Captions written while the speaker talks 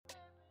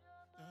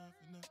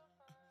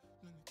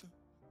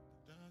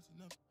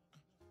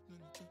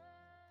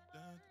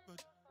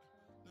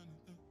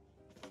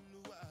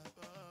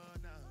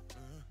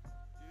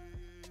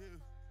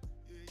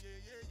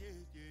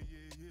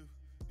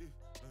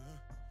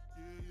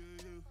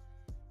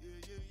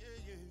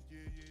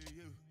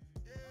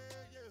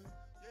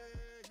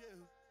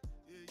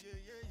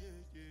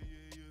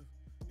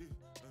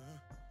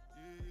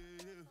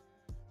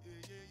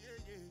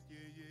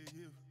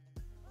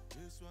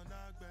This one I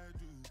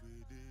do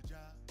with the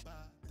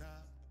jabata.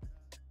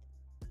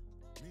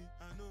 Me,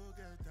 I no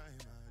get time,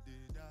 I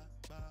did da.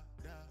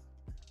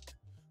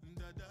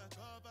 Dada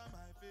cover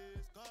my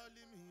face,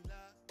 calling me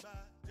la ba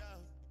jow.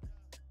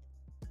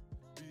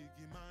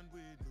 Biggie man,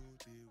 we know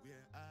they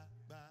wear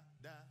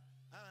abada.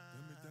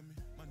 Tell me,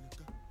 my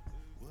nigga,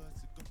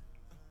 what's it go?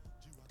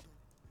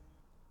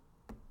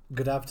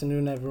 Good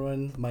afternoon,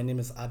 everyone. My name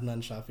is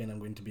Adnan Shafi, and I'm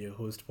going to be your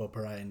host for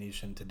Pariah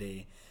Nation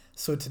today.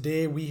 So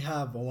today we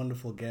have a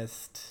wonderful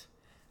guest,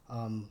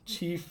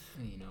 Chief.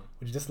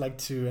 Would you just like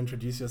to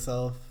introduce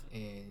yourself?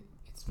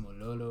 It's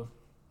Mwololo.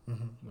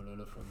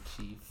 Mwololo from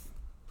Chief.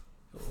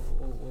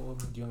 What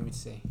do you want me to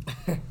say?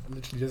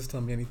 Literally, just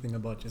tell me anything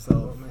about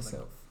yourself. About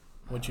myself.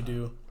 Like, what you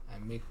do? I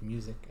make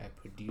music. I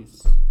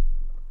produce.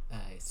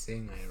 I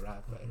sing. I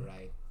rap. I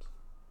write.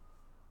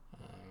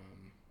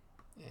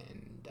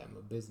 And I'm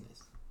a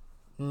business.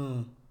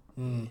 Yeah.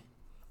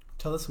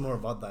 Tell us more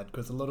about that,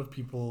 because a lot of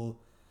people,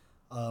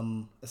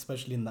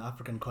 especially in the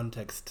African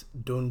context,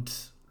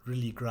 don't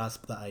really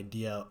grasp the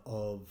idea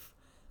of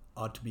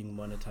art being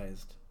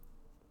monetized.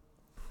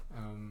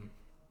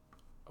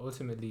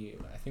 Ultimately,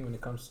 I think when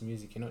it comes to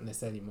music, you're not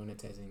necessarily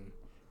monetizing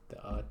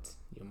the art,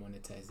 you're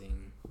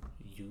monetizing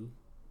you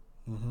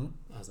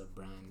as a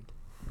brand.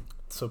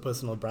 So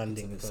personal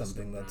branding is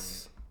something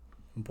that's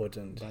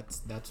important.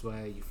 That's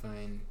why you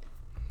find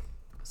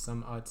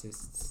some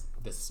artists,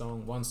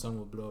 one song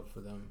will blow up for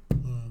them,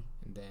 and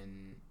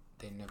then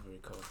they never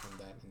recover from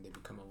that, and they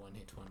become a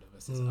one-hit wonder.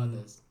 Versus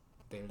others,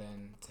 they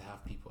learn to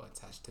have people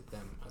attached to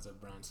them as a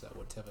brand, so that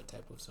whatever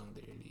type of song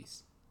they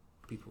release,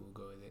 people will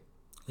go with it.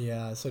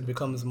 Yeah, so it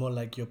becomes more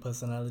like your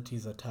personality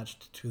is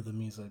attached to the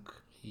music.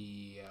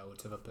 Yeah,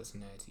 whatever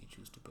personality you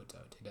choose to put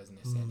out, it doesn't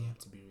necessarily have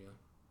to be real.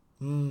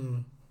 Yeah.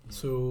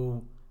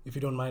 So, if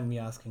you don't mind me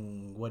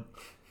asking, what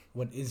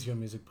is your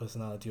music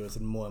personality, or is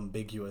it more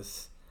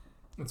ambiguous?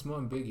 It's more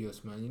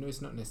ambiguous, man.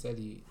 It's not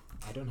necessarily,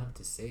 I don't have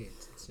to say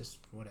it. It's just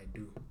what I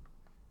do.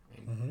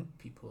 And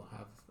people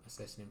have a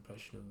certain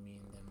impression of me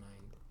in their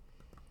mind.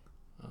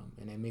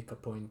 And I make a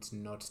point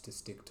not to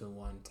stick to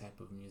one type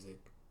of music,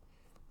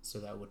 so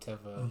that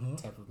whatever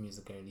type of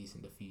music I release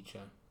in the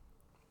future,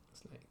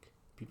 it's like,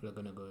 people are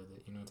going to go with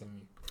it. You know what I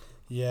mean?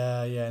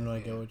 Yeah, I know. I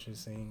get what you're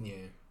saying.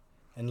 Yeah.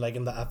 And like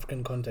in the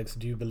African context,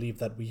 do you believe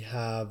that we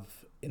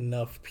have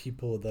enough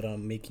people that are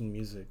making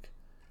music?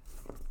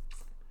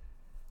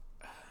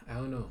 I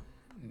don't know.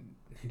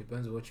 It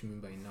depends on what you mean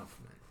by enough,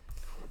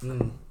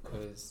 man.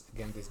 Because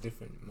again, there's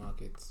different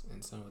markets,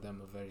 and some of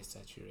them are very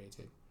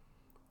saturated.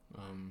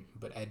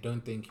 But I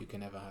don't think you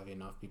can ever have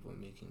enough people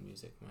making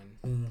music,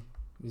 man.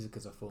 Music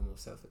is a form of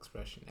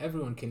self-expression.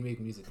 Everyone can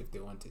make music if they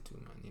wanted to,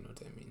 man. You know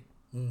what I mean?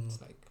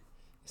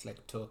 It's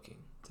like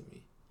talking to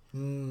me.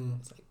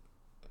 It's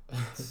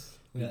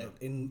like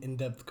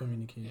in-depth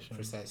communication. Yeah,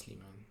 precisely,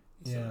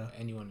 man. So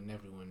anyone and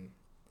everyone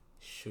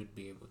should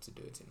be able to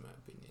do it, in my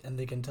opinion. And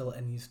they can tell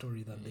any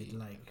story that they'd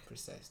like.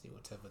 Precisely,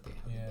 whatever they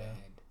have in their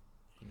head.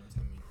 You know what I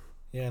mean?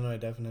 Yeah, no, I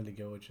definitely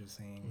get what you're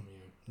saying.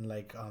 Yeah.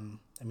 Like,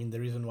 I mean, the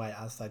reason why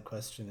I asked that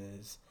question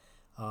is,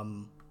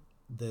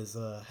 there's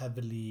a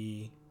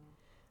heavily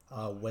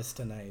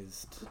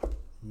westernized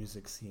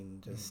music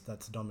scene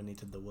that's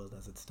dominated the world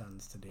as it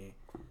stands today.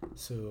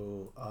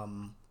 So,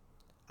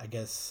 I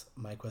guess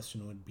my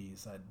question would be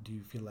is that, do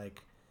you feel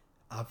like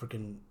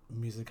African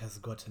music has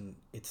gotten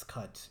its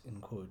cut, in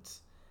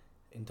quotes,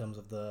 in terms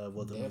of the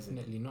world of music?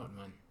 Definitely not,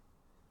 man.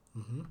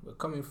 We're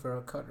coming for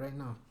a cut right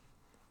now.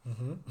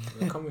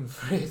 We're coming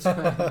for it,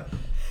 man.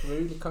 We're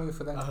really coming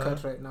for that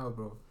cut right now,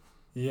 bro.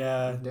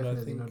 Yeah, we've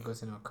definitely not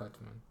gotten our cut,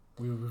 man.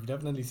 We've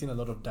definitely seen a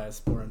lot of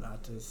diasporan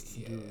artists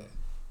do.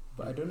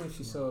 But I don't know if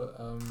you saw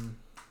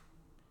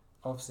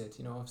Offset.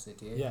 You know Offset,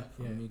 from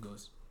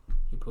Migos.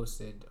 He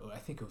posted, or I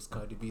think it was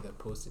Cardi B that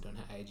posted on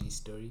her IG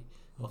story.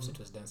 Offset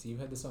was dancing. You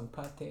heard the song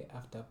Party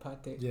After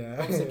Party? Yeah.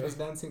 Offset was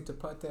dancing to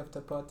Party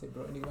After Party,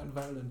 bro. And it went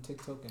viral on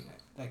TikTok, and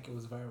like it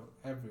was viral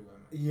everywhere,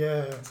 man.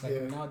 Yeah. It's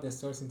like now they're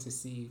starting to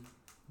see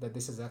that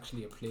this is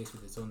actually a place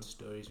with its own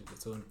stories, with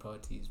its own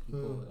parties.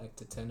 People like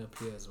to turn up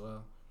here as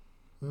well.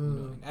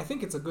 And I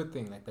think it's a good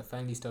thing. Like, they're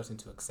finally starting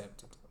to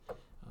accept it.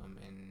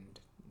 And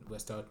we're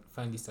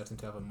finally starting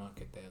to have a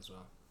market there as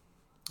well.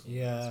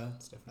 Yeah.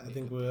 I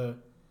think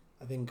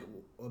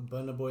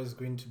Burna Boy is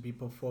going to be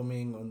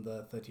performing on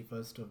the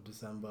 31st of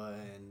December,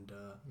 and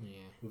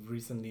we've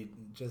recently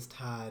just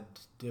had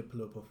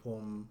Diplo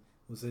perform.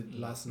 Was it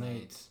last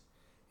night?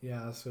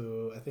 Yeah,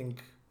 so I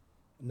think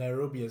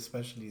Nairobi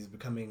especially is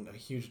becoming a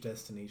huge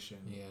destination.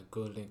 Yeah,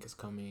 Gold Link is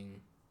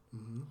coming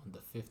on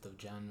the 5th of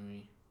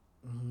January.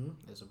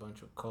 There's a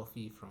bunch of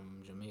coffee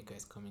from Jamaica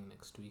is coming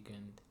next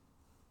weekend.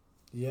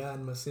 Yeah,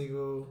 and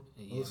Masego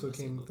also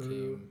came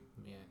through.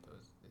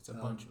 It's a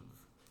bunch of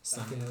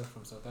Sanel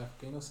from South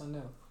Africa. You know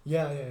Sanel?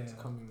 Yeah. It's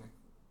coming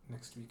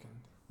next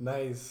weekend.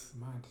 Nice.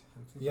 Mad.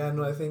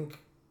 I think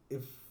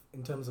if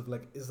in terms of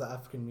like, is the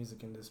African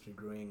music industry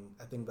growing?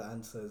 I think the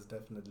answer is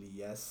definitely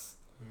yes.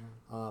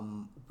 Yeah.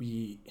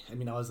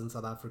 I was in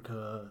South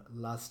Africa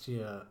last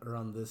year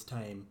around this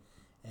time,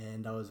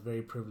 and I was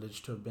very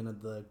privileged to have been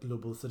at the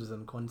Global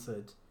Citizen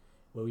concert,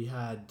 where we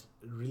had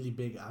really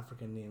big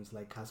African names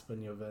like Casper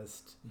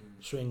Nyovest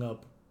showing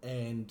up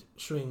and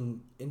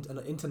showing an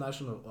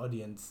international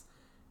audience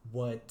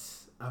what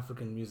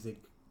African music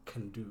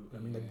can do. I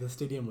mean, like, the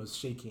stadium was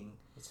shaking.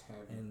 It's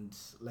heavy. And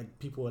like,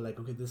 people were like,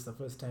 okay, this is the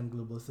first time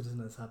Global Citizen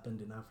has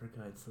happened in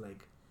Africa. It's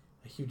like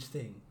a huge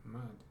thing.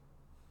 Mad.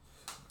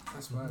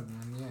 That's wild,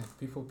 man. Yeah,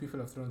 people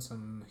have thrown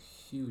some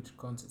huge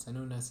concerts. I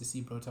know Nasty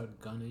C brought out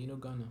Ghana. You know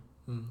Ghana?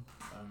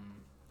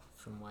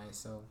 From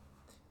YSL.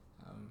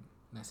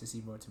 Nasty C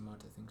brought him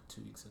out, I think,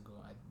 2 weeks ago.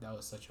 That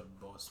was such a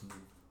boss move.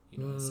 You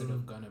know, instead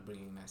of Ghana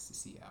bringing Nasty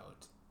C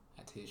out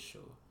at his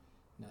show,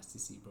 Nasty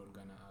C brought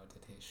Ghana out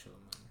at his show,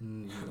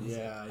 man.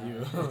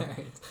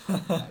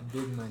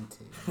 Big man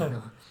thing, you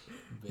know.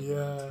 Big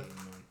man thing, man.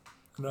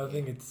 No, I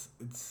think it's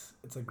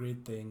a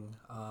great thing.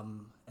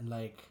 And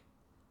like,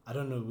 I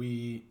don't know,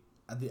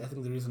 I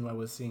think the reason why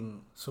we're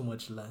seeing so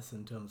much less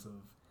in terms of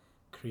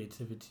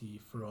creativity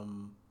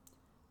from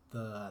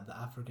the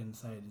African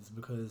side is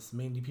because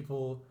mainly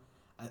people,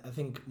 I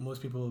think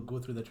most people go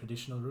through the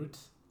traditional route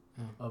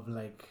of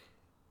like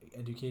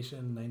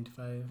education, 9 to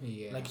 5.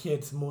 Yeah. Like, here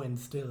it's more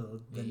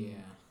instilled than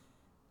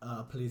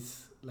a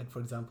place like, for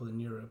example, in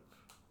Europe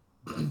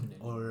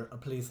or a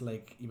place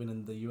like even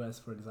in the US,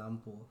 for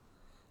example.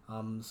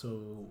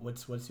 So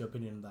what's your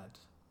opinion on that?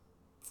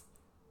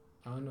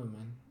 I don't know,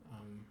 man.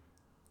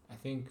 I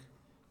think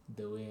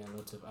the way a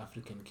lot of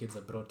African kids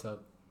are brought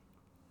up,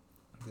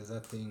 there's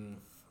that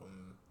thing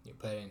from your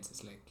parents.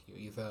 It's like you're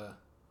either,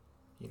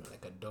 you know,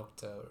 like a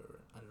doctor or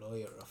a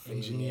lawyer or a failure,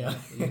 engineer,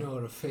 you know,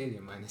 or a failure,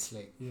 man. It's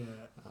like,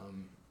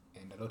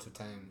 and a lot of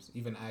times,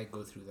 even I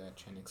go through that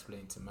trying to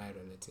explain to my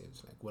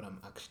relatives like what I'm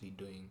actually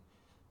doing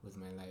with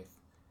my life.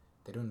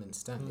 They don't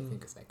understand. They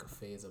think it's like a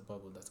phase, a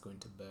bubble that's going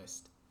to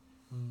burst.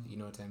 You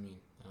know what I mean?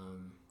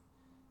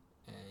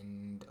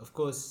 And of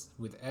course,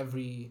 with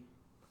every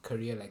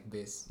career like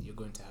this, you're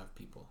going to have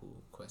people who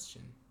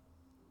question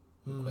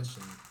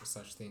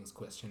such things,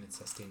 question its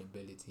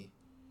sustainability.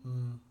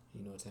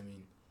 You know what I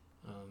mean?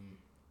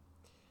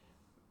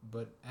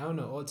 But I don't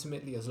know,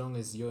 ultimately, as long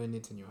as you're in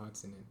it and your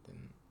heart's in it,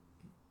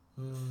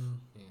 then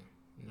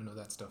none of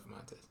that stuff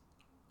matters.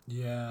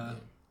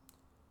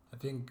 I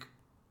think,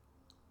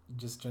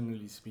 just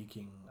generally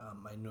speaking,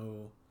 I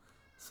know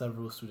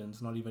several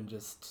students, not even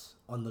just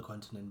on the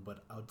continent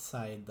but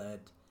outside,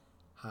 that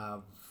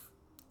have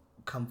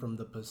come from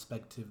the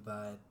perspective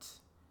that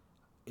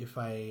if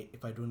I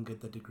don't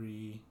get the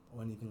degree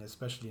or anything,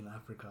 especially in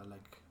Africa,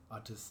 like,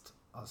 artists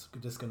are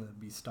just gonna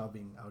be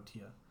starving out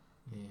here.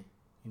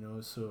 You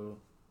know, so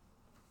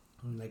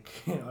like,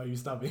 are you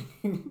starving?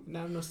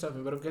 No, I'm not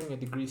starving, but I'm getting a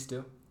degree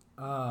still.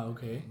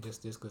 Okay.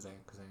 Just because I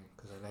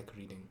like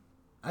reading.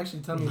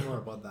 Actually, tell me more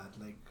about that.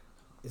 Like,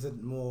 is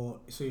it more,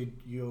 so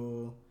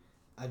you're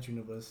at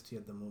university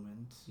at the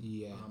moment?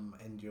 Yeah.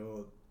 And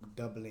you're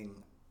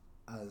doubling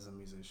as a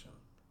musician?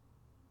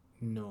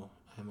 No,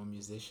 I'm a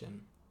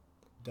musician.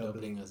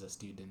 Doubling as a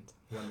student.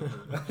 Wonderful.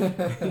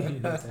 You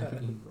know what I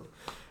mean, bro?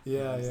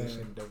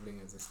 Musician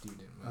doubling as a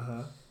student,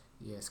 man.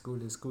 Yeah,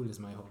 school is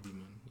my hobby,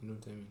 man. You know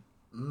what I mean?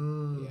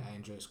 Yeah, I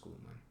enjoy school,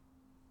 man.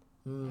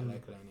 I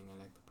like learning. I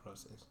like the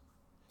process.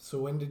 So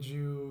when did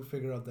you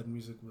figure out that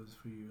music was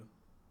for you?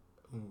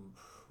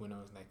 When I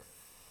was like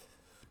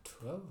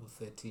 12 or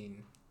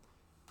 13,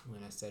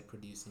 when I started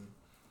producing.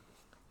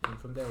 And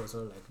from there it was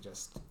all like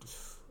just,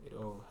 it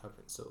all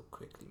happened so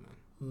quickly,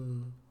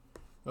 man.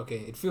 Okay,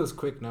 it feels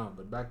quick now,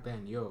 but back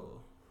then,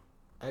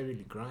 I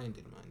really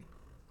grinded,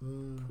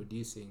 man.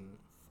 Producing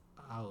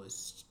hours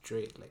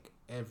straight, like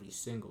every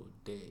single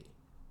day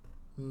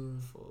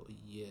for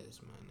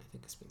years, man. I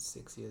think it's been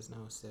 6 years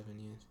now, 7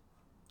 years.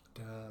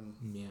 Damn.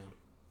 Yeah.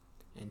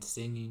 And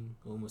singing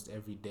almost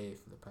every day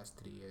for the past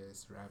 3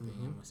 years, rapping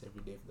almost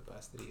every day for the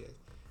past 3 years.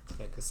 It's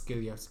like a skill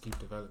you have to keep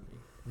developing.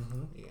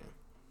 Yeah.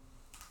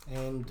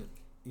 And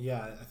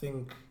I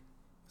think,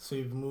 so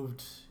you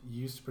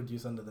used to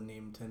produce under the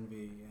name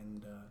Tenvey,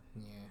 and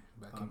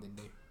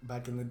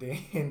back in the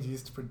day, and you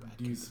used to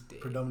produce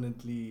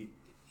predominantly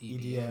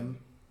EDM.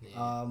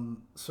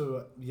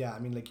 So I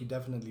mean, like, you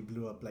definitely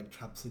blew up. Like,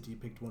 Trap City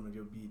picked one of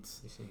your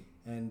beats,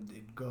 and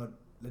it got,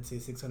 let's say,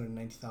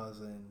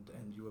 690,000,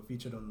 and you were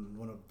featured on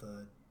one of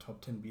the top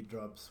 10 beat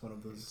drops, one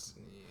of those.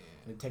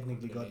 It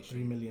technically got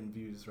 3 million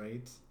views,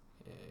 right?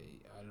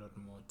 A lot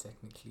more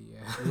technically,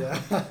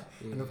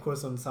 And of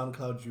course, on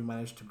SoundCloud, you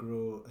managed to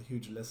grow a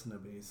huge listener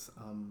base.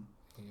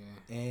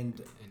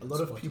 And a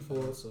lot of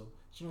people also.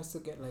 You know, I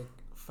still get like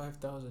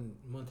 5,000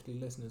 monthly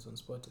listeners on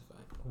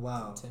Spotify.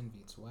 Wow.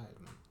 Tenvey, it's wild,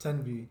 man.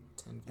 Tenvey.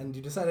 And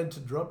you decided to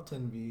drop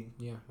Tenvey.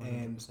 Yeah,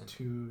 100%.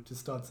 And to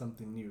start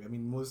something new. I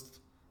mean, most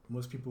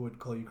most people would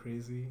call you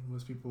crazy.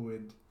 Most people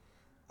would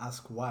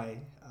ask why,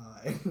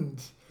 and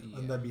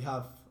on their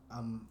behalf,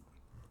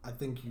 I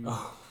think you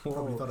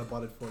probably thought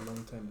about it for a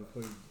long time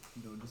before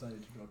you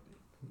decided to drop it.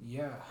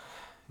 Yeah,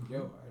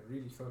 yo, I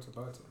really thought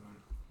about it,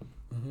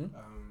 man.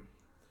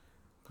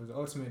 Because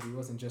ultimately it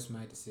wasn't just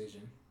my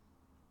decision.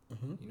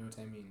 You know what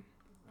I mean?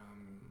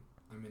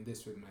 I'm in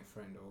this with my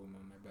friend Oma,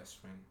 my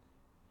best friend,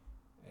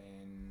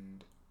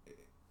 and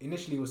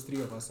initially it was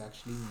 3 of us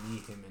actually, me,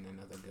 him, and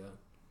another girl.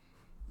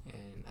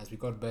 And as we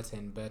got better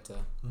and better,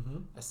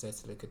 I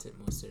started to look at it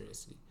more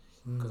seriously.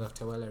 Because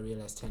after a while I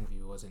realized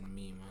Tenvey wasn't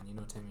me, man. You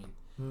know what I mean?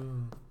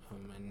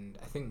 And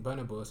I think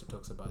Burna Boy also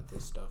talks about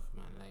this stuff,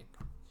 man. Like,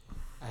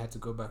 I had to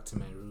go back to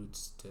my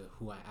roots, to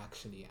who I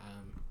actually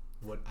am,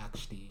 what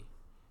actually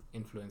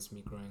influenced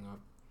me growing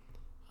up,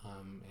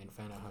 and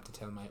find out how to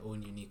tell my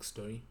own unique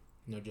story,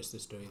 not just the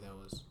story that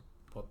was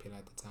popular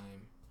at the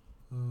time,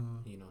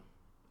 you know.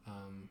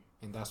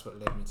 And that's what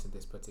led me to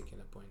this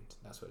particular point.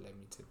 That's what led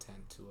me to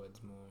tend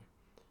towards more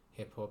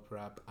hip-hop,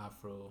 rap,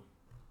 Afro,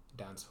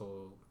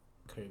 dancehall,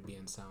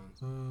 Caribbean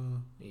sounds.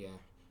 Yeah,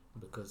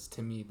 because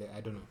to me,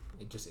 I don't know,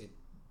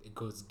 it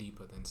goes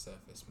deeper than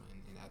surface,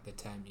 man. And at the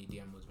time,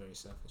 EDM was very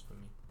surface for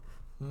me.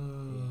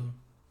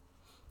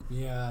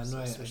 Yeah, no,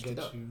 I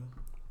get you.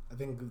 I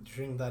think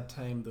during that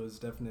time, there was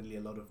definitely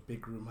a lot of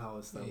big room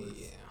house that was...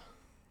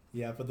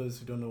 Yeah, for those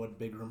who don't know what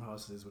big room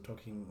house is, we're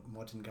talking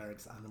Martin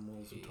Garrix's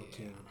Animals, we're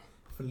talking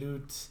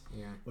Flute,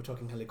 we're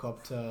talking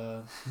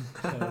Helicopter,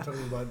 we're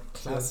talking about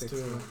classics,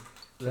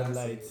 Red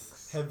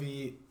Lights,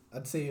 Heavy.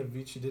 I'd say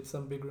Avicii did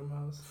some big room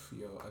house.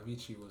 Yo,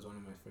 Avicii was one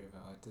of my favorite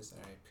artists.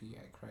 R.I.P.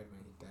 I cried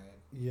when he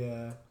died.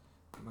 Yeah.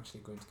 I'm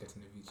actually going to get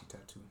an Avicii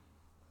tattoo.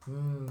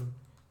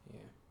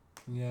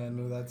 Yeah,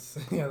 no, that's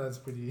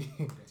pretty.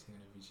 Getting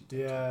an Avicii tattoo.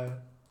 Yeah,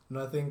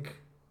 no, I think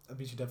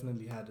Avicii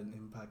definitely had an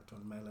impact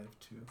on my life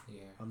too.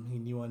 Yeah. He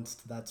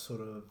nuanced that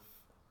sort of,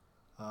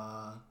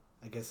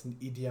 I guess, an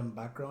EDM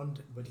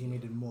background, but he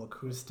made it more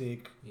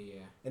acoustic.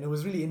 Yeah. And it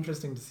was really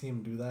interesting to see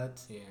him do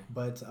that. Yeah.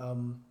 But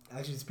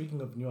actually,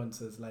 speaking of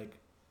nuances, like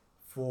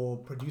for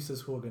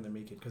producers who are gonna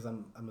make it, because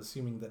I'm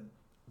assuming that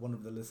one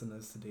of the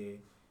listeners today,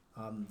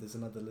 there's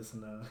another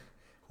listener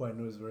who I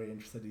know is very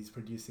interested. He's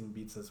producing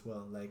beats as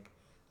well. Like,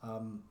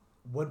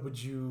 what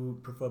would you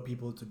prefer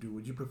people to do?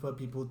 Would you prefer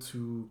people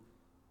to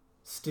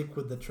stick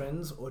with the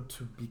trends or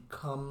to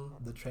become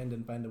the trend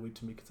and find a way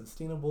to make it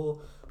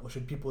sustainable? Or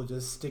should people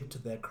just stick to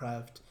their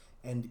craft,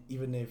 and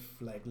even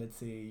if, like, let's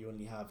say you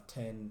only have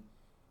 10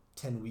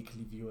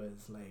 weekly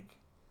viewers, like,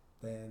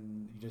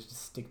 then you just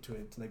stick to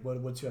it? Like,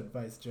 what's your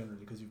advice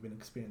generally, because you've been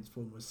experienced for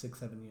almost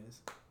 6-7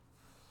 years?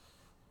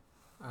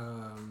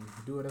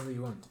 Do whatever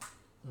you want.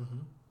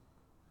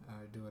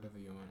 Do whatever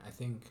you want.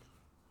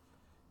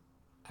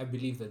 I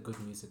believe that good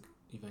music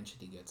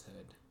eventually gets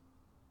heard,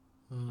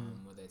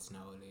 whether it's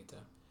now or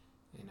later.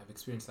 And I've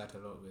experienced that a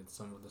lot with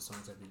some of the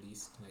songs I've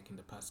released, like in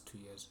the past 2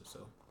 years or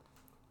so.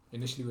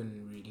 Initially, when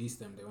we released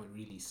them, they went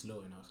really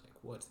slow, and I was like,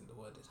 what in the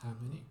world is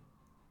happening?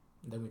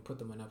 And then we put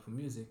them on Apple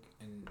Music,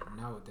 and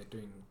now they're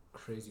doing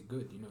crazy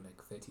good, you know,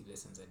 like 30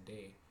 listens a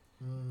day.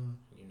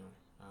 You know,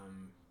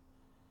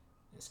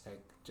 it's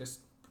like, just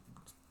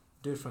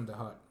do it from the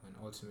heart, and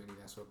ultimately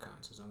that's what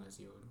counts, as long as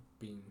you're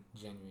being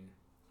genuine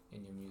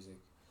in your music.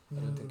 I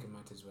don't think it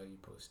matters where you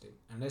post it,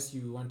 unless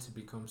you want to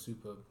become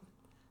super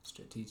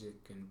strategic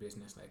and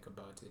business-like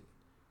about it,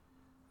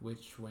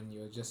 which when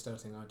you're just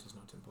starting out is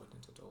not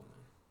important at all,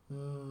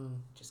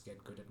 man. Just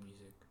get good at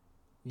music.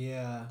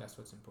 Yeah, that's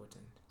what's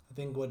important. I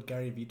think what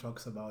Gary Vee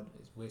talks about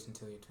is wait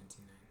until you're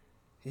 29.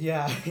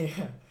 Yeah.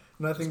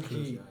 No, I think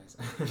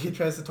he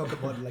tries to talk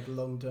about like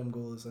long-term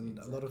goals, and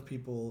exactly. A lot of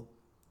people,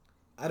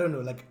 I don't know,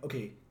 like,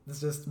 okay,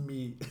 this is just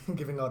me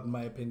giving out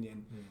my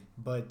opinion,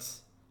 but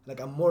like,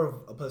 I'm more of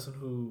a person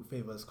who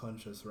favors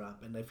conscious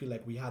rap, and I feel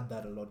like we had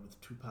that a lot with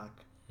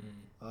Tupac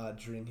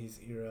during his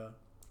era.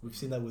 We've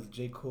seen that with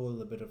J. Cole,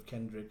 a bit of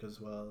Kendrick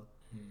as well.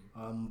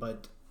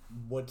 But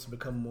what's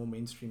become more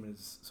mainstream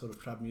is sort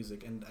of trap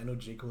music, and I know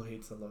J. Cole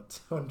hates a lot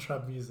on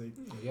trap music.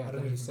 Yeah, I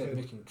don't know, he said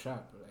making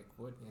trap, like,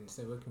 what?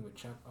 Instead working with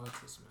trap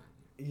artists,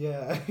 man.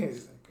 Yeah.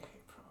 It's like,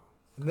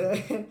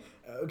 hey, bro.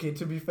 Okay,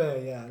 to be fair,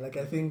 yeah, like,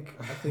 I think,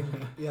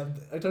 yeah,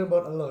 I talk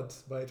about A Lot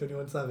by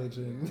 21 Savage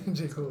and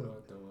J. Cole.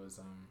 There was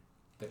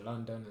the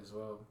London as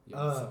well.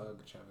 Young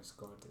Thug, Travis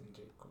Scott, and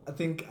J. Cole. I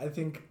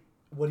think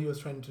what he was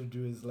trying to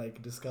do is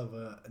like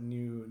discover a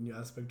new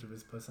aspect of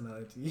his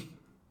personality.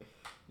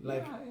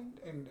 Like,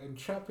 yeah, and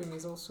trapping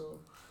is also.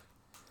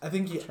 I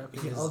think he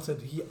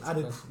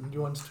added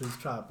nuance to his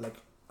trap. Like,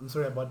 I'm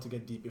sorry, I'm about to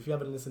get deep. If you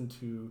haven't listened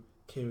to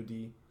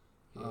KOD,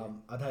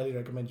 I'd highly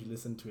recommend you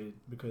listen to it,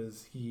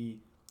 because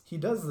he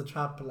does the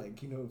trap,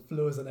 like, you know,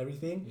 flows and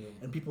everything,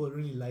 and people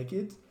really like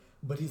it.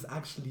 But he's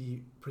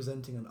actually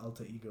presenting an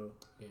alter ego.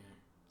 Yeah.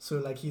 So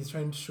like, he's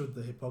trying to show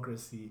the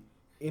hypocrisy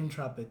in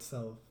trap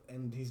itself,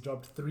 and he's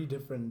dropped 3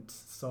 different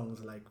songs,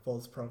 like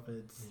False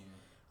Prophets.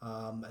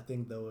 I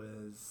think there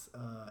was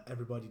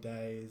Everybody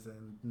Dies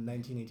and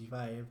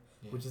 1985,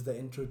 which is the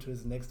intro to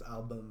his next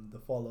album, The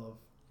Fall Of,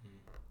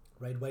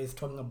 right, where he's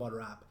talking about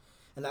rap.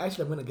 And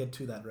actually, I'm gonna get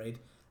to that, right?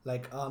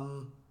 Like,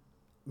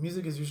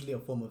 music is usually a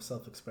form of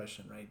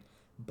self-expression, right?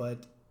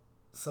 But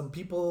some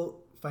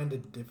people find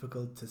it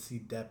difficult to see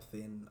depth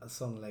in a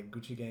song like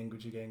Gucci Gang,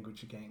 Gucci Gang,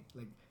 Gucci Gang.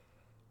 Like,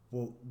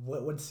 well,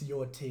 what's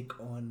your take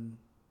on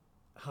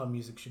how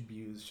music should be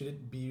used? Should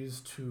it be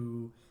used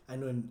to? I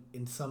know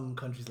in some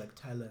countries like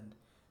Thailand,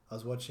 I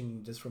was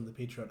watching just from the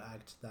Patriot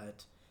Act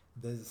that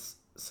there's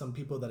some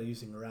people that are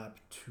using rap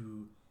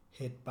to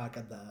hit back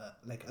at the,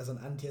 like, as an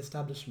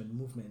anti-establishment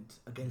movement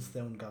against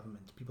their own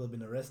government. People have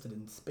been arrested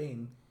in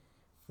Spain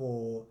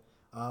for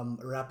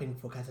rapping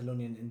for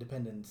Catalonian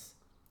independence,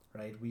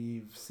 right?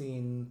 We've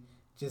seen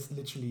just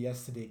literally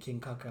yesterday King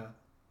Kaka,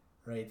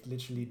 right,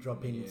 literally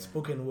dropping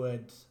spoken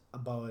word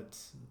about,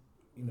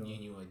 you know,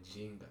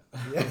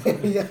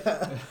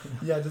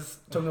 yeah,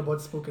 just talking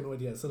about spoken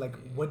word. Yeah, so like,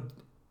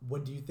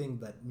 what do you think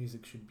that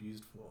music should be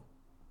used for?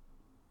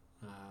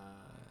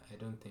 I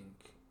don't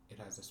think it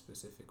has a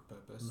specific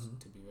purpose,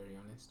 to be very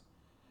honest.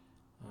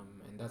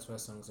 And that's why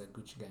songs like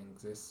Gucci Gang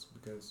exist,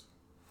 because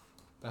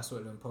that's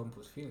what Lil Pump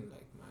was feeling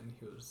like, man.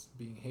 He was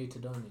being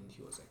hated on, and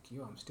he was like,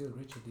 yo, I'm still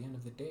rich at the end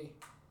of the day,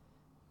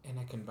 and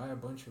I can buy a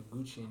bunch of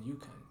Gucci and you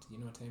can't, you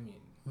know what I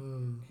mean?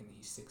 And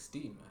he's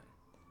 16,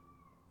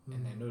 man.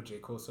 And I know J.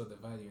 Cole saw the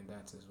value in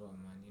that as well,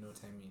 man. You know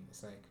what I mean?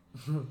 It's like,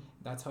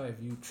 that's how I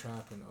view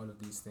trap and all of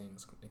these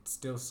things. It's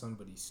still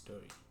somebody's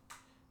story.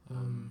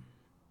 And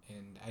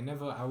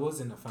I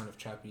wasn't a fan of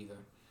trap either.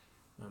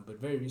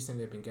 But very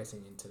recently I've been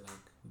getting into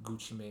like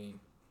Gucci Mane.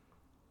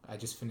 I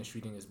just finished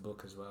reading his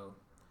book as well.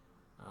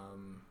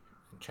 I'm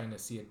trying to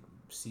see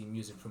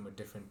music from a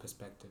different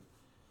perspective.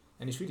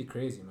 And it's really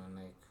crazy, man.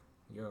 Like,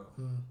 yo,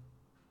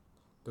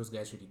 those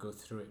guys really go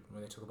through it.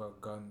 When they talk about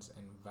guns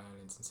and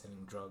violence and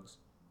selling drugs,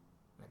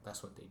 like,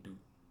 that's what they do.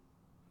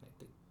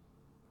 Like,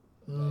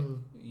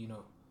 you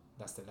know,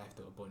 that's the life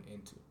they were born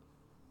into.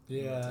 Yeah.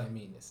 You know what I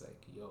mean? It's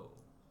like, yo,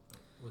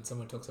 when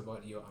someone talks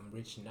about, yo, I'm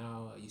rich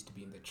now, I used to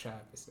be in the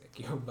trap, it's like,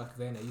 yo, back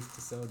then I used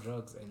to sell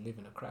drugs and live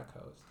in a crack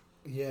house.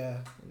 Yeah.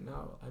 And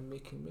now I'm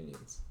making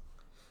millions.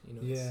 You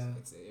know, yeah.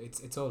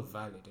 It's all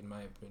valid in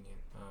my opinion.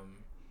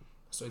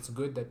 So it's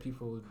good that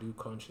people do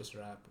conscious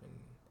rap, and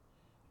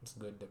it's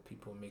good that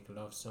people make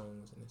love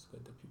songs, and it's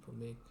good that people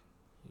make,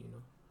 you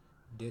know,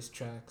 diss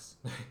tracks.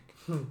 Like,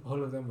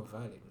 all of them are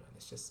valid, man.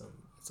 It's just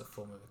it's a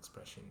form of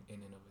expression in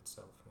and of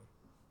itself,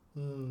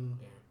 man.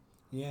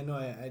 Yeah, no,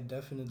 I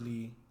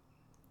definitely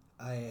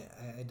I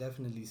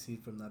definitely see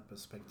it from that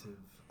perspective.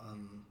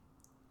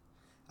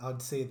 I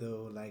would say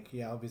though, like,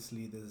 yeah,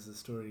 obviously there's a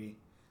story,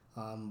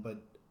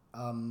 but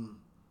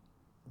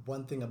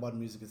one thing about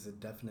music is it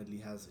definitely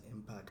has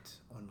impact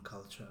on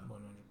culture.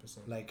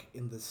 100%. Like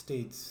in the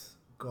States,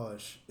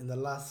 gosh, in the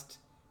last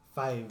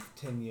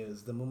 5-10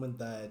 years, the moment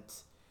that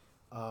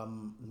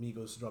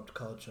Migos dropped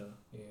Culture,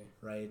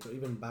 right, or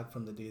even back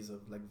from the days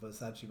of like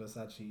Versace,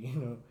 you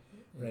know,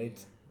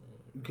 right,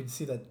 you could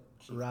see that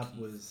rap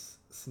was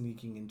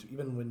sneaking into,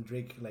 even when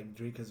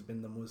Drake has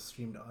been the most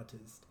streamed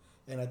artist,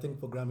 and I think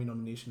for Grammy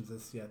nominations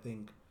this year,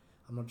 I'm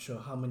not sure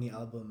how many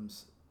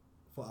albums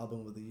for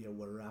album of the year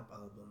were rap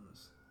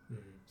albums.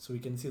 So we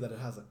can see that it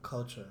has a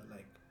culture.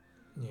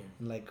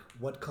 Like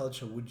what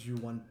culture would you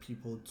want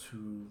people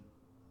to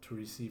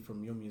receive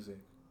from your music?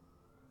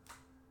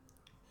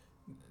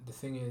 The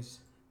thing is,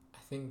 I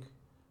think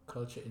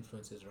culture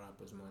influences rap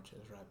as much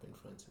as rap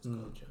influences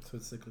culture. So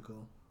it's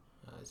cyclical.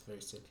 It's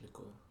very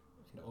cyclical.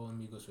 And all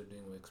Migos were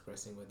doing were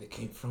expressing where they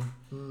came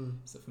from.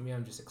 So for me,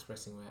 I'm just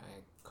expressing where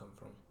I come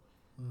from.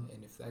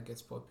 And if that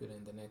gets popular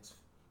in the next,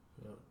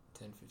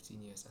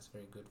 10-15 years, that's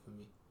very good for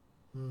me.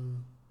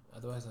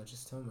 Otherwise, I'll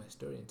just tell my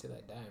story until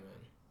I die,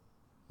 man.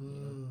 You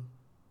know?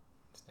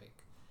 It's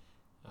like,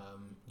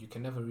 you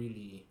can never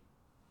really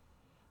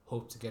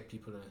hope to get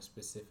people on a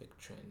specific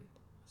trend.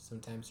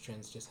 Sometimes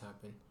trends just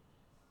happen.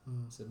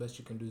 So the best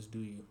you can do is do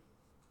you.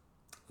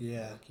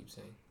 Yeah. I keep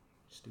saying,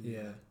 just do you.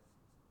 Yeah.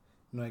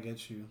 No, I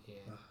get you.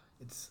 Yeah.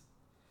 It's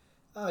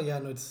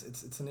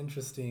an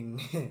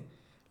interesting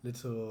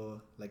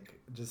little, like,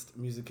 just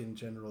music in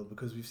general,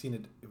 because we've seen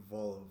it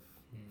evolve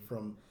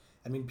from,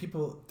 I mean,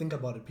 people, think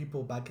about it,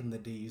 people back in the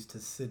day used to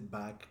sit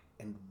back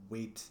and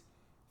wait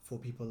for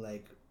people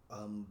like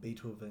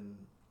Beethoven,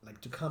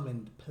 like, to come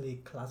and play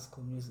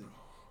classical music,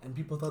 and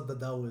people thought that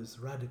was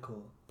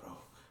radical. Bro,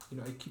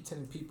 I keep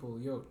telling people,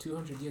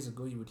 200 years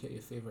ago you would hear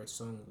your favorite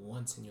song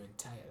once in your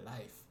entire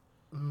life.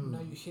 Now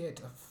you hear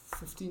it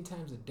 15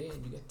 times a day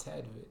and you get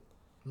tired of it.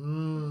 You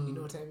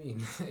know what I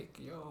mean? Like,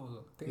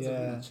 things have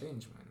really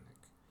changed, man.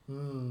 Like,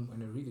 we're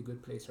in a really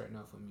good place right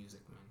now for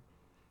music, man.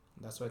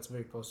 That's why it's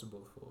very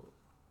possible for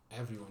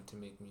everyone to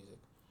make music,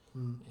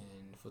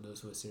 and for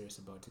those who are serious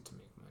about it to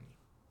make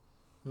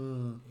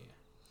money.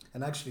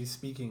 And actually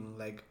speaking,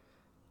 like,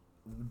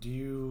 do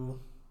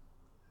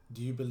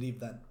you believe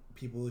that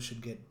people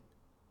should get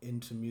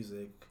into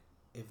music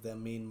if their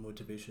main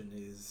motivation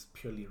is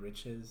purely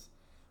riches,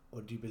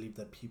 or do you believe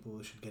that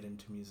people should get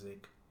into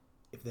music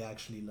if they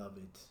actually love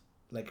it?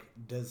 Like,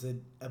 does it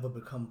ever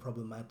become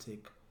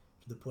problematic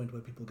to the point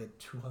where people get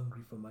too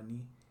hungry for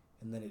money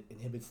and then it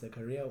inhibits their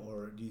career,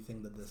 or do you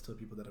think that there's still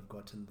people that have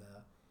gotten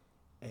there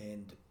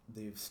and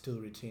they've still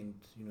retained,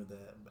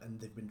 and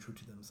they've been true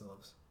to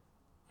themselves?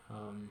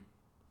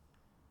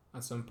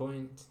 At some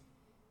point,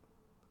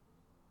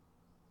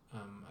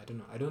 I don't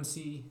know. I don't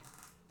see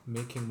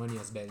making money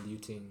as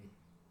diluting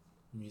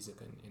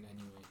music in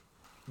any way.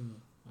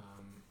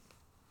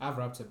 I've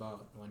rapped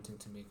about wanting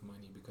to make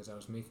money because I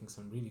was making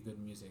some really good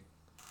music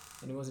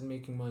and it wasn't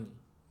making money.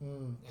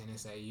 And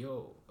it's like,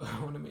 yo, I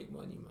want to make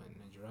money, man.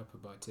 And you rap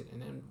about it.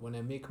 And then when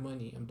I make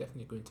money, I'm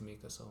definitely going to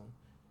make a song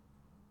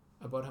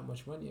about how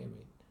much money I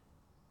made.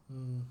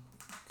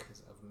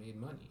 Because I've made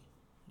money.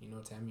 You know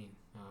what I mean?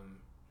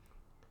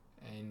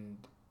 And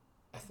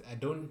I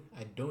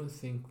don't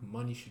think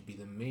money should be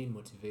the main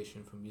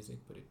motivation for music,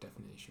 but it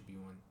definitely should be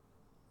one.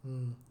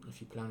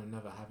 If you plan on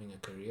never having a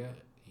career,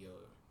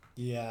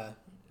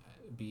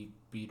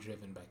 be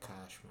driven by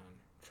cash, man.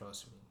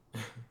 Trust me.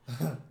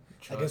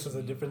 I guess there's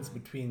a difference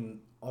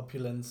between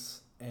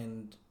opulence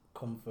and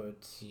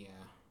comfort. Yeah.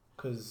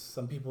 Because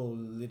some people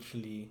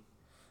literally,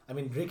 I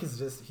mean, Drake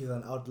is he's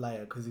an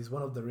outlier because he's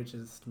one of the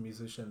richest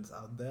musicians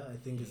out there. I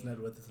think his net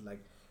worth is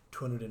like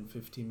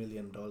 $250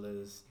 million.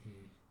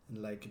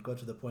 And like it got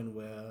to the point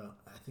where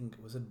I think,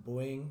 was it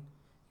Boeing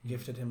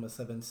gifted him a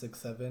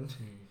 767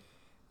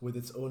 with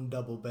its own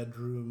double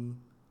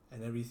bedroom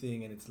and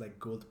everything, and it's like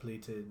gold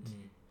plated.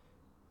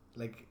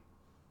 Like,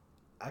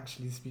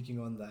 actually speaking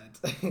on that,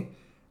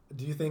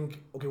 do you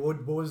think, okay,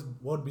 what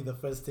would be the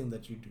first thing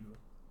that you do,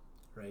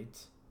 right,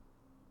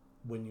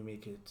 when you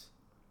make it,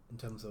 in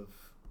terms of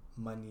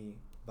money,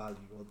 value,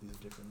 all these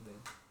different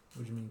things?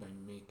 What do you mean by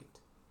make it?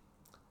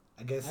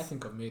 I guess I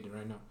think I've made it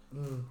right now.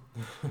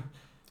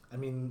 I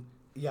mean,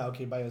 yeah,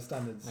 okay, by your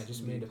standards. I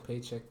just made a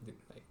paycheck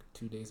like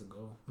 2 days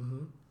ago.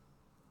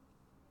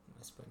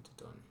 I spent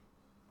it on.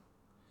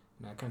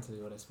 No, I can't tell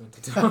you what I spent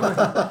it on.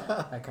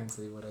 I can't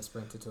tell you what I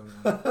spent it on,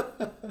 man.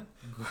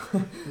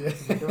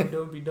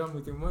 Don't be dumb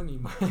with your money,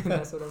 man.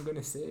 That's what I'm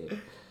gonna say.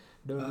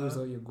 Don't lose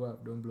all your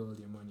guap. Don't blow all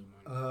your money,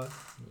 man.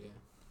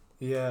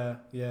 Yeah.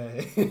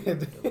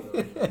 Don't blow all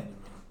your money, man.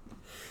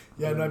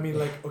 Yeah, no, I mean,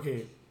 like,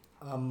 okay.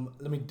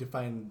 Let me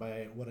define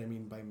by what I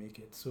mean by make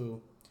it.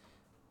 So,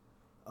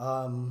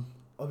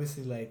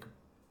 obviously, like,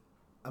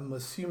 I'm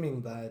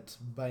assuming that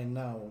by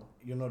now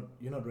you're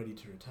not ready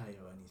to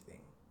retire or anything.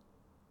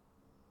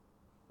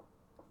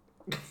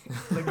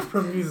 Like,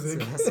 from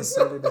music. So that's a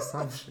solid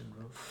assumption,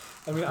 bro.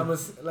 I mean, I'm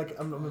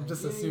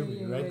just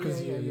assuming, right?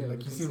 Because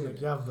you seem like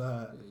you have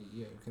the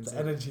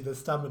energy, the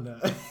stamina.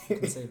 We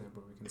can say that,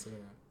 bro. We can say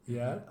that.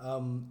 Yeah.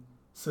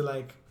 So,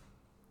 like,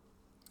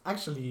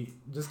 actually,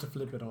 just to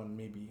flip it on,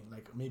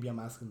 maybe I'm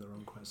asking the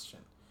wrong question.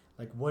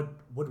 Like, what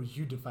would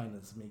you define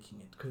as making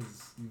it?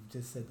 Because you've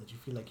just said that you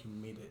feel like you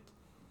made it.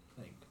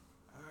 Like,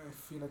 I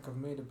feel like I've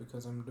made it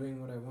because I'm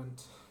doing what I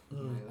want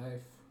in my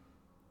life.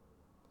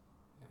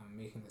 I'm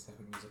making the type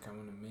of music I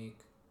want to make.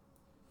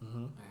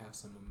 I have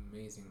some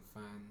amazing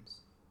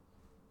fans.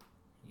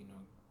 You know,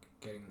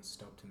 getting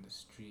stopped in the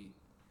street.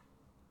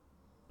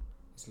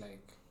 It's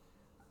like,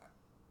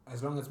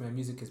 as long as my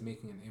music is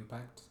making an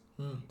impact,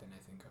 then I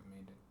think I've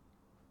made it.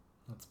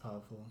 That's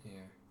powerful.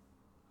 Yeah.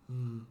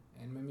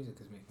 And my music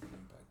is making an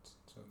impact,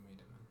 so I've made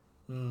it,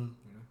 man.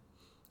 You know?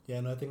 Yeah,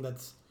 no, I think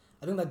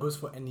that goes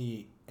for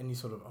any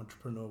sort of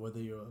entrepreneur, whether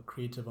you're a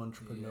creative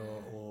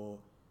entrepreneur or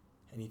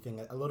anything.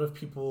 A lot of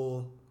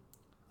people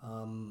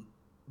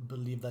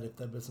believe that if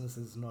their business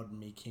is not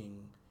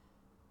making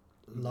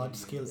large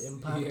scale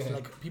impact,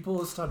 like, people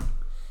will start,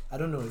 I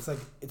don't know,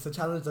 it's a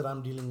challenge that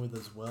I'm dealing with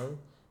as well,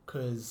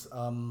 because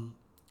I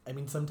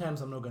mean,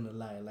 sometimes I'm not gonna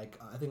lie, like,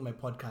 I think my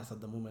podcast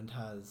at the moment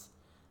has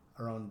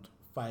around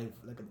 5,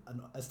 like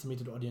an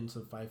estimated audience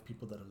of 5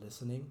 people that are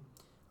listening.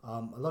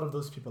 A lot of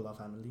those people are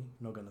family,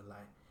 not gonna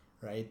lie,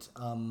 right?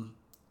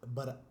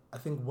 But I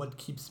think what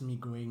keeps me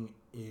going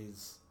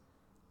is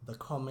the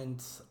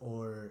comments,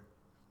 or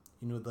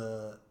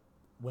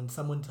when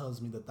someone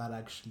tells me that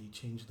actually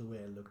changed the way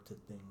I looked at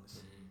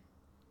things.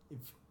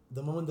 If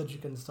the moment that you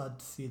can start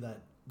to see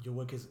that your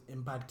work is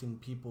impacting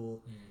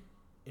people,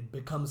 it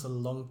becomes a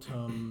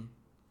long-term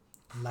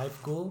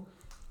life goal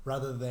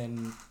rather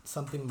than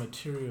something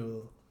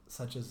material,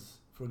 such as,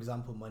 for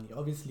example, money.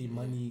 Obviously,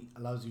 money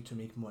allows you to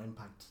make more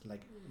impact,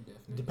 like,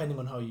 depending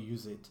on how you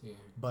use it.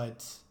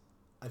 But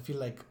I feel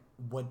like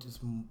what is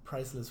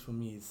priceless for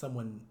me is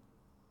someone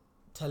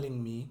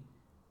telling me,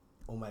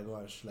 oh my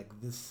gosh, like,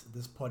 this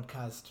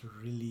podcast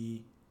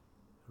really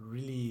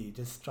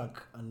just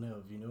struck a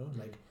nerve,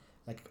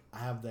 like I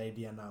have the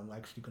idea now, I'm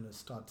actually going to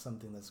start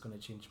something that's going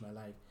to change my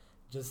life.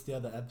 Just the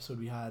other episode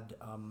we had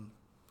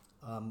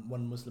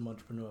one Muslim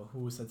entrepreneur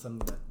who said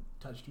something that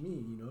touched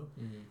me,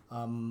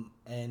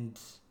 and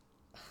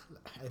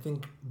I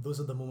think those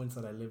are the moments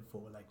that I live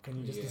for. Like, can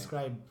you just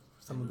describe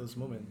some of those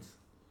moments?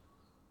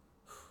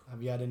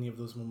 Have you had any of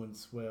those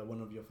moments where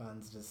one of your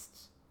fans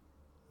just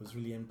was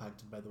really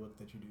impacted by the work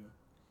that you do?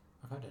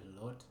 I've had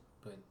a lot,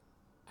 but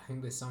I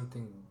think there's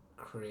something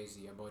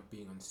crazy about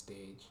being on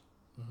stage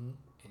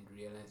and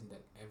realizing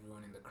that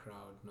everyone in the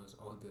crowd knows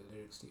all the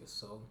lyrics to your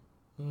song.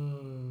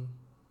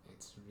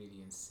 it's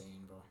really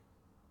insane, bro.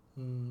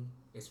 Mm.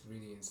 It's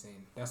really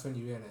insane. That's when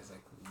you realize,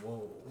 like,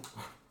 whoa,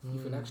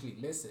 people actually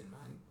listen,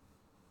 man.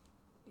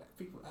 Like,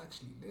 people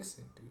actually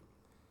listen, dude.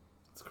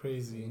 It's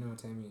crazy. You know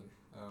what I mean?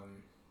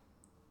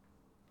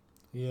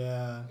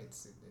 Yeah.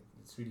 It's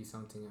really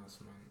something else,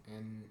 man.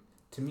 And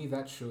to me,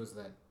 that shows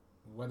that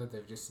whether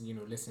they've just,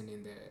 listened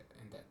in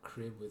their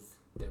crib with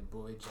their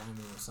boy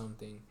jamming or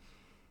something,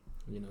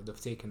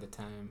 they've taken the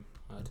time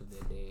out of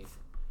their day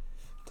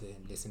to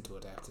listen to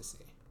what I have to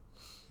say.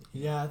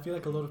 Yeah, I feel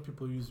like a lot of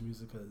people use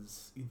music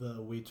as either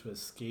a way to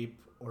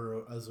escape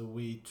or as a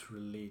way to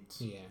relate.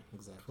 Yeah,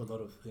 exactly. To a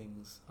lot of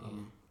things.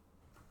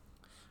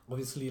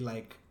 Obviously,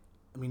 like,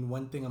 I mean,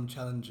 one thing I'd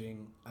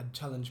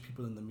challenge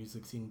people in the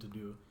music scene to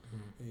do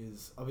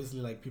is, obviously,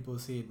 like, people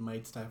say it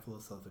might stifle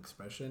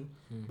self-expression,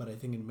 but I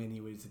think in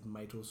many ways it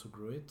might also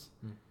grow it.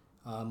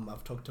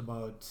 I've talked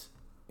about,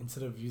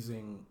 instead of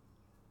using,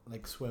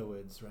 like, swear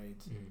words,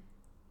 right,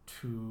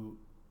 to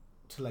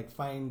like,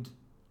 find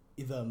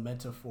either a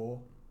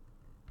metaphor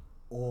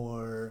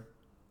or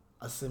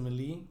a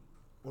simile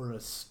or a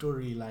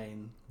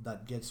storyline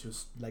that gets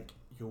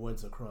your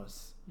words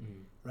across,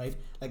 right?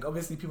 Like,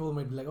 obviously people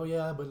might be like, oh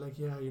yeah, but like,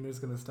 yeah, it's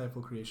gonna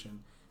stifle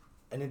creation,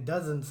 and it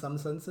does in some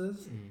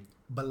senses,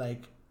 but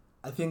like,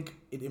 I think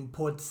it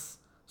imports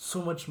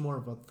so much more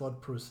of a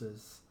thought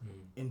process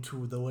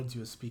into the words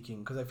you're speaking,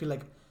 because I feel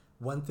like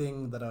one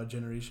thing that our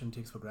generation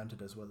takes for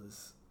granted as well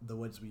is the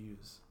words we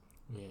use.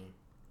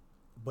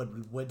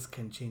 But words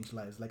can change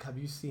lives. Like, have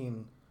you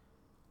seen,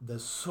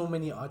 there's so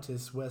many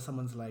artists where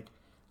someone's like,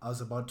 I was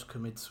about to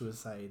commit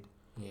suicide,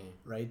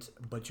 right?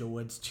 But your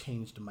words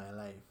changed my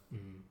life.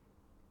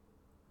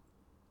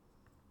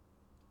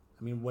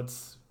 I mean,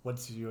 what's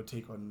your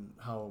take on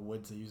how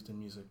words are used in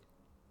music?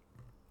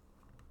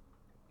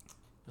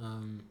 I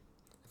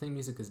think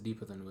music is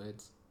deeper than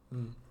words.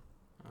 And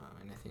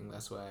I think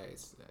that's why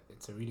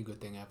it's a really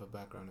good thing I have a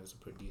background as a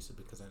producer,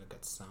 because I look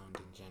at sound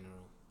in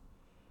general.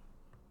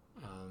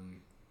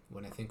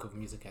 When I think of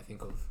music, I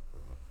think of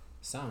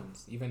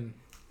sounds. Even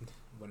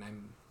when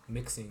I'm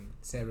mixing,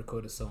 say I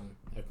record a song,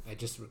 I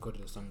just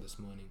recorded a song this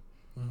morning.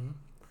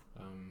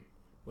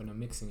 When I'm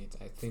mixing it,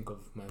 I think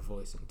of my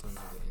voice in terms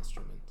of the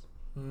instrument.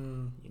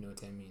 You know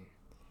what I mean?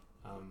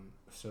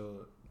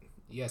 So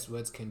yes,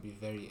 words can be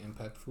very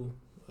impactful.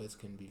 Words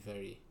can be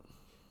very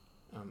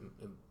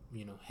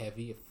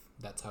heavy, if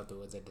that's how the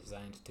words are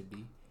designed to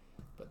be.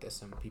 But there's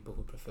some people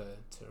who prefer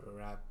to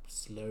rap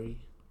slurry,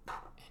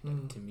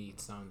 and to me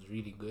it sounds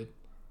really good.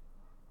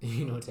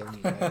 You know what I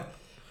mean? Like,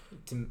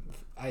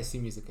 I see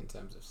music in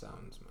terms of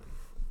sounds, man.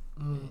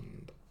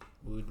 And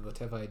with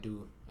whatever I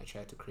do, I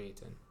try to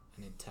create an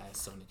entire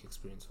sonic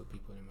experience for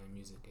people in my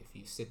music. If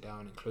you sit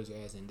down and close your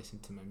eyes and listen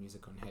to my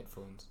music on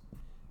headphones,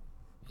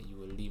 you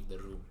will leave the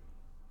room.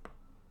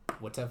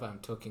 Whatever I'm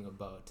talking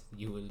about,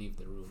 you will leave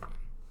the room,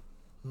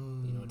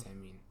 man. You know what I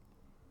mean?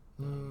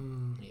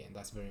 Yeah, and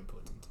that's very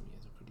important to me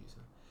as a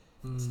producer.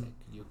 It's like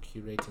you're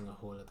curating a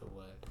whole other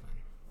world, man.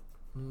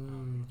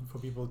 For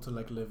people to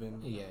like live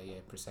in.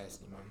 Yeah,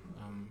 precisely,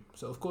 man.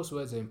 So of course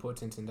words are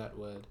important in that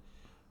world,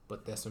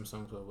 but there's some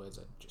songs where words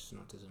are just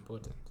not as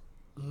important.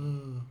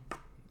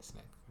 It's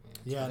like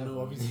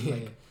obviously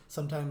like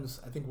sometimes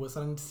I think we're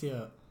starting to see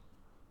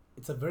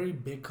it's a very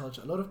big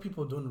culture. A lot of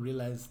people don't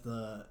realize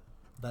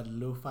that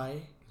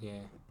lo-fi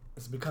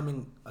is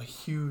becoming a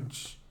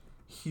huge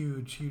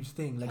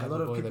thing. Like, a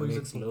lot of people use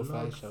it for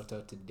lo-fi. vlogs. Shout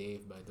out to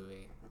Dave, by the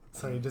way.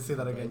 Sorry, just say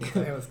that again.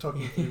 I was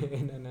talking to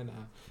you. No.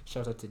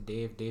 Shout out to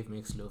Dave. Dave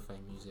makes lo-fi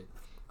music.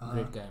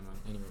 Great guy, man.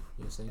 Anyway,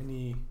 you were saying?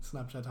 Any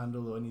Snapchat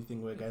handle or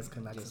anything where guys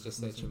can access? Just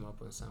search him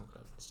up on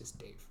SoundCloud. It's just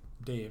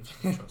Dave.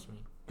 Trust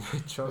me.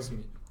 Trust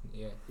me.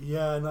 Yeah.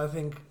 Yeah, no, I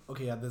think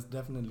there's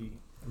definitely.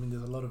 I mean,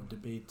 there's a lot of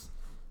debate,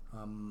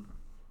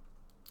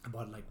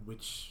 about like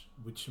which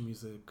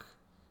music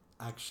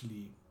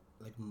actually,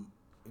 like,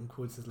 in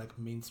quotes, is like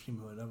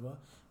mainstream or whatever.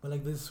 But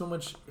like, there's so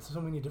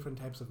many different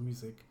types of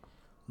music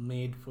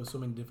made for so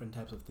many different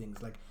types of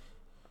things. Like,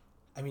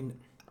 I mean,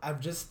 I've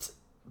just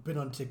been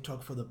on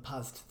TikTok for the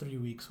past 3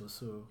 weeks or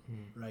so,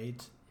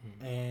 right?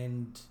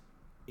 And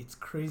it's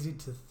crazy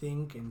to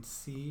think and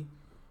see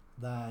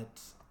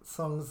that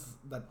songs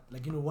that,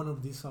 like, one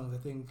of these songs, I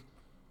think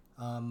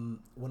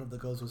one of the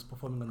girls was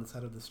performing on the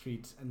side of the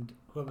street, and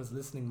whoever's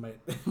listening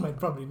might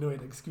probably know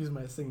it. Excuse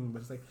my singing,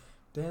 but it's like,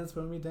 dance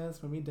for me, dance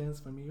for me, dance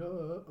for me,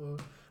 oh.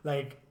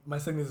 Like, my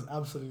singing is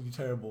absolutely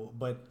terrible,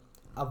 but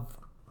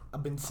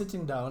I've been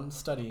sitting down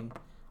studying,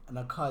 and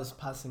a car is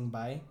passing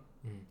by,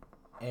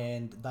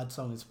 and that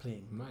song is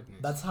playing. Madness.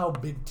 That's how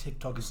big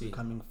TikTok is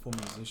becoming for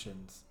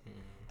musicians.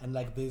 And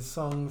like, there's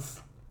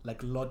songs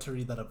like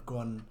Lottery that have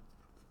gone,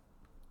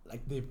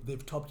 like,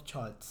 they've topped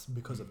charts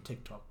because of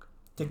TikTok.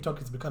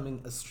 TikTok is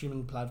becoming a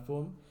streaming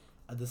platform.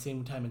 At the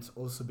same time, it's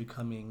also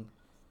becoming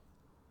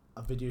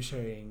a video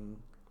sharing,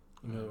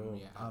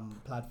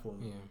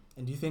 platform. Yeah.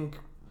 And do you think,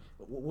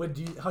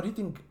 how do you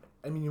think,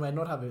 I mean, you might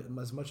not have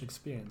as much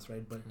experience,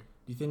 right? But do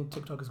you think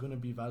TikTok is going to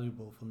be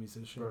valuable for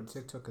musicians? Bro,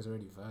 TikTok is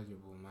already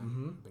valuable, man.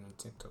 I've been on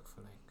TikTok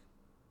for like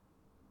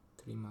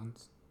 3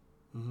 months.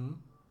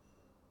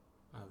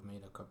 I've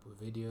made a couple of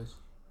videos.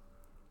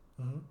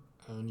 Mm-hmm.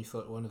 I only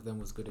thought one of them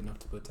was good enough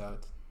to put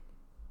out.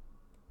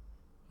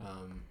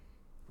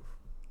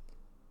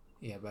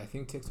 Yeah, but I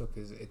think TikTok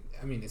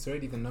it's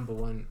already the number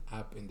one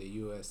app in the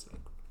US,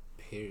 like,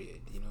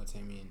 period. You know what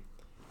I mean?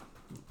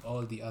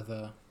 All the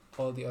other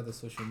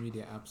social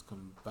media apps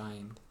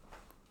combined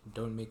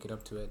don't make it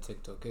up to where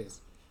TikTok is.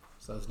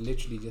 So I was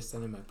literally just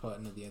telling my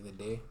partner the other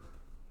day,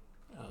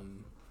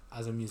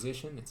 as a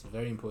musician, it's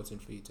very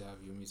important for you to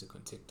have your music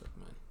on TikTok,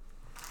 man.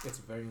 It's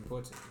very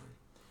important, man,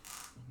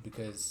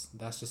 because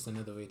that's just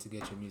another way to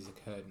get your music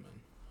heard,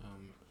 man.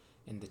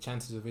 And the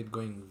chances of it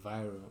going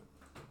viral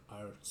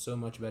are so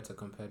much better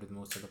compared with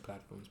most other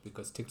platforms,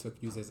 because TikTok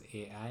uses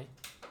AI,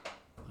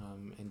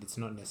 and it's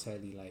not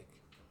necessarily like,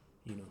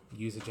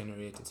 user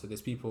generated. So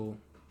there's people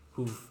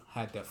who've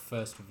had their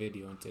first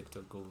video on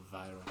TikTok go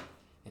viral,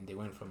 and they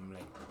went from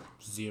like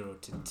 0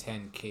 to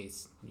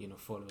 10K,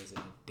 followers in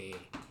a day.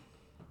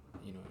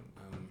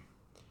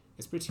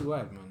 It's pretty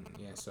wild, man.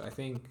 Yeah, so I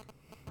think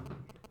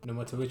no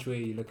matter which way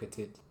you look at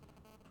it,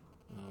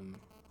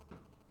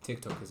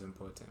 TikTok is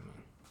important,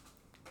 man.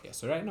 Yeah,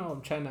 so right now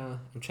I'm trying to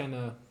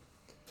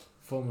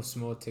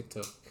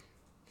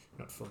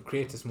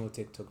create a small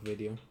TikTok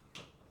video.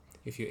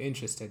 If you're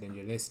interested and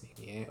you're listening,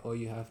 yeah, all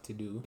you have to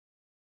do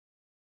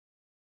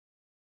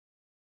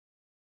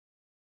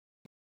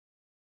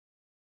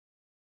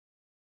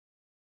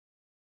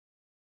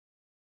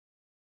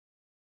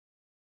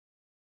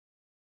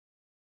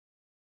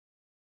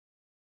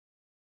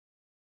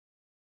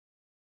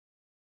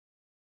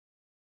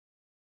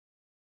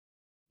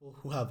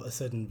who have a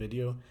certain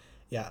video.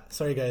 Yeah,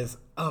 sorry guys.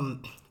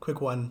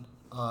 Quick one.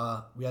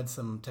 We had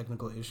some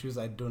technical issues.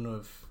 I don't know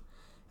if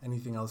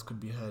anything else could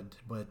be heard,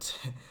 but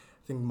I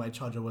think my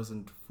charger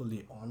wasn't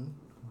fully on.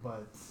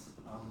 But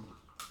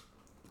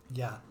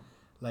yeah,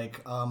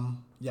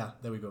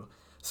 there we go.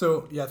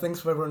 So yeah, thanks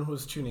for everyone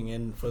who's tuning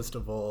in. First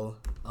of all,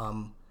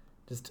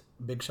 just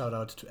big shout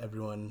out to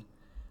everyone.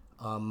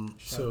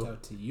 shout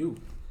out to you.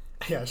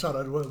 Yeah, shout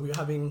out. We're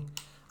having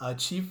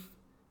Chief.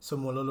 So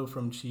Mwololo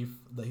from Chief,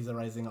 he's a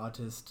rising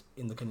artist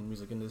in the Kenyan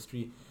music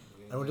industry.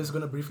 And we're just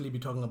going to briefly be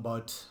talking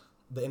about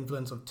the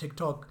influence of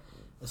TikTok,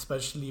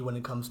 especially when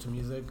it comes to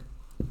music.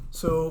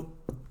 So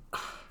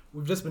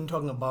we've just been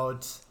talking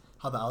about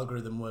how the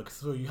algorithm works.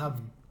 So you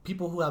have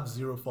people who have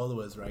 0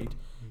 followers, right?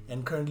 Mm.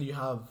 And currently you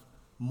have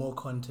more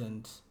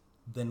content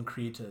than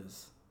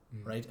creators,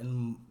 right?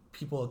 And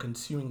people are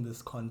consuming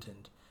this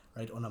content,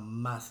 right, on a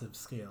massive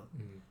scale,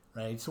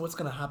 right? So what's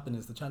going to happen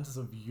is the chances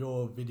of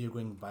your video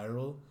going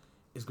viral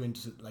is going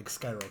to like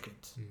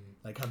skyrocket.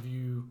 Like, have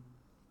you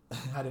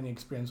had any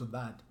experience with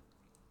that?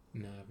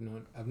 No,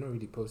 I've not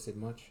really posted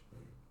much,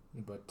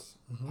 but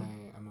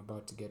I'm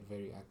about to get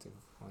very active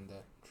on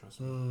that. Trust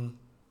me.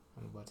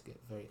 I'm about to get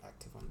very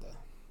active on that.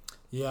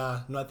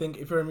 Yeah, no, I think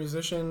if you're a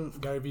musician,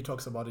 Gary Vee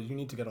talks about it, you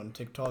need to get on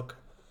TikTok,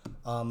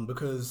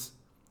 because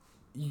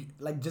you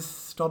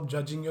just stop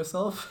judging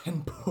yourself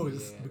and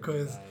post,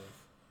 because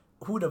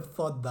who would have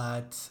thought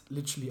that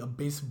literally a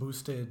bass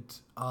boosted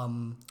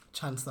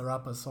Chance the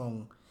Rapper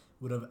song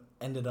would have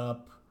ended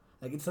up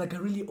it's like a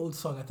really old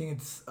song. I think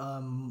it's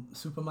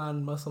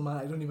Superman, Muscle Man,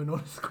 I don't even know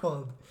what it's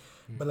called.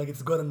 But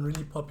it's gotten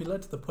really popular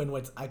to the point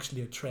where it's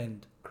actually a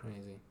trend.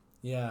 Crazy.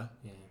 Yeah.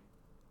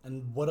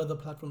 And what other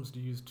platforms do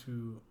you use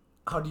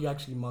how do you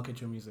actually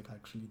market your music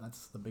actually?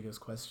 That's the biggest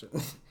question.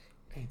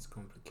 It's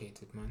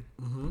complicated, man.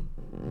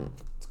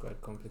 It's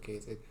quite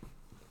complicated.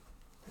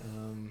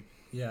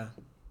 Yeah.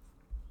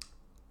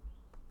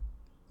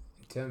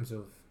 In terms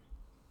of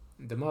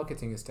the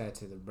marketing is tied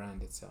to the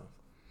brand itself.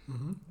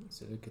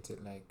 So look at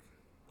it like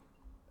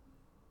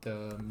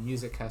the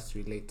music has to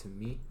relate to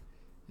me,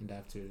 and I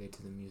have to relate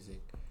to the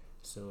music.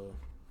 So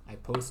I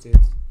post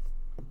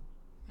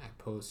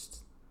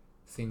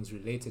things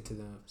related to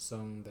the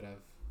song that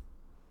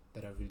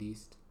I've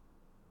released.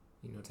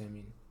 You know what I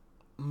mean?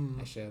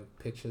 I share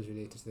pictures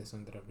related to the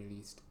song that I've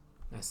released.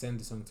 I send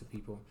the song to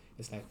people.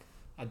 It's like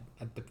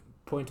at the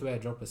point where I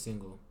drop a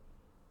single,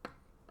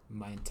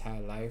 my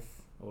entire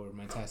life, or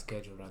my entire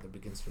schedule rather,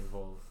 begins to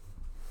revolve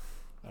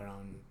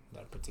around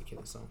that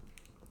particular song.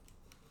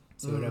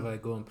 So wherever I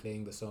go, I'm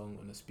playing the song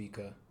on a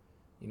speaker.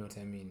 You know what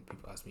I mean?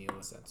 People ask me,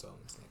 what's that song?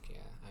 It's like,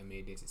 yeah, I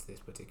made it. It's this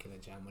particular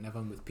jam. Whenever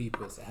I'm with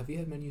people, it's like, have you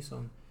heard my new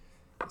song?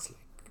 It's like,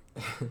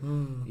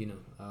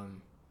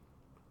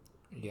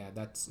 yeah,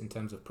 that's in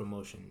terms of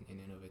promotion in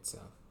and of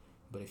itself.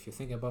 But if you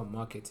think about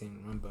marketing,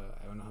 remember,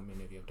 I don't know how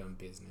many of you have done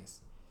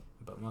business,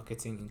 but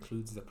marketing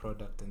includes the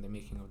product and the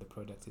making of the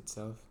product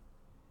itself.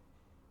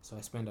 So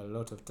I spend a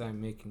lot of time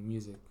making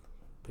music,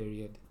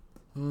 period.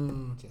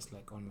 Just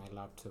like on my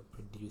laptop,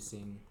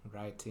 producing,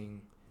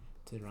 writing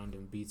to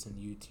random beats on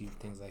YouTube,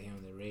 things I hear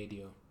on the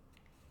radio,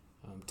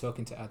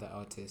 talking to other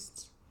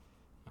artists,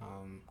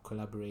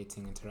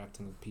 collaborating,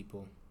 interacting with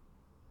people.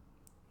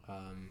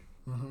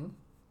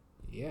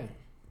 Yeah,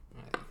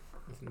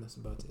 I think that's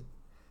about it.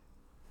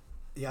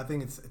 Yeah, I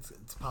think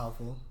it's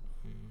powerful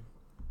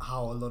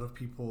how a lot of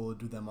people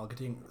do their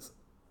marketing.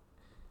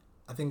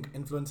 I think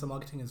influencer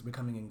marketing is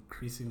becoming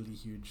increasingly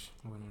huge.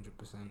 100%.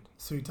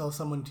 So you tell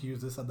someone to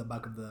use this at the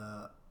back of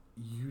the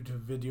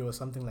YouTube video or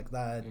something like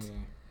that,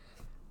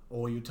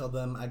 or you tell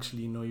them,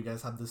 actually, no, you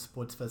guys have this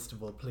sports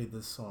festival, play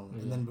this song,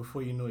 and then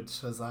before you know it,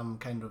 Shazam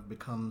kind of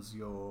becomes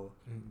your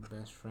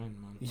best friend,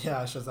 man.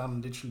 Yeah,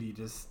 Shazam literally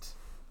just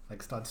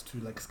like starts to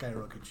like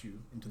skyrocket you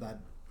into that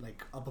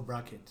like upper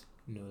bracket.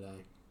 No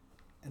lie.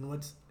 And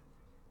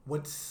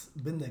what's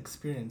been the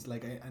experience?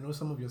 Like I know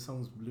some of your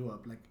songs blew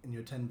up like in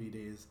your Tenvey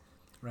days,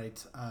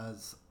 right?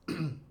 As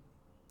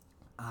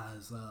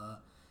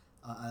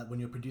when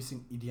you're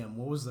producing EDM,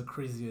 what was the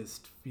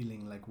craziest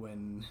feeling like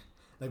when,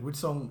 like which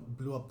song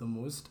blew up the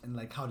most, and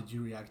like how did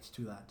you react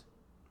to that?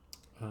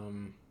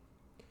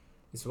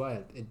 It's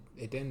wild.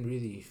 It didn't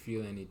really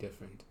feel any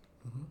different.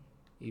 Mm-hmm.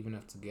 Even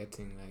after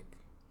getting like,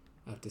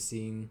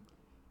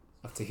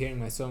 after hearing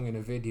my song in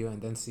a video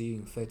and then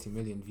seeing 30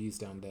 million views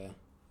down there,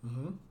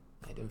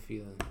 I didn't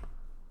feel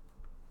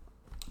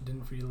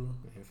different.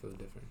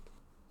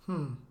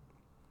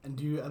 And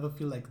do you ever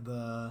feel like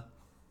the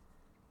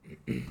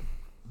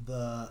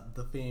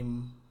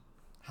fame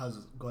has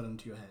got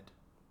into your head?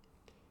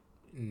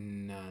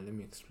 Nah, let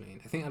me explain.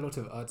 I think a lot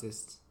of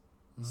artists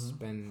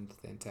spend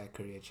their entire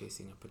career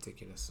chasing a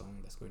particular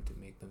song that's going to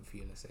make them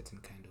feel a certain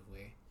kind of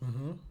way.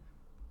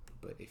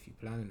 But if you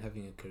plan on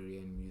having a career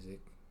in music,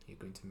 you're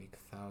going to make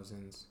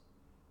thousands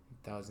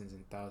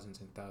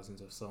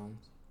of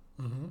songs,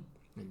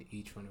 and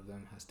each one of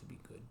them has to be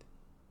good.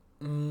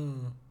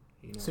 You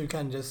know? So you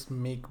can't just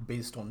make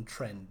based on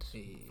trend,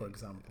 for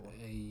example.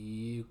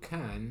 You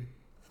can,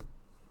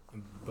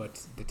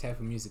 but the type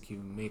of music you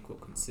make will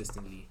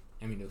consistently,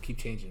 it'll keep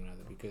changing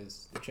rather,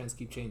 because the trends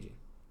keep changing.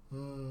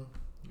 You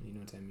know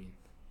what I mean?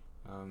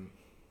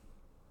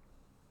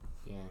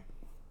 Yeah.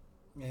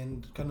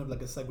 And kind of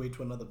like a segue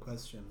to another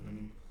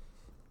question.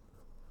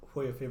 Who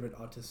are your favorite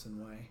artists and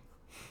why?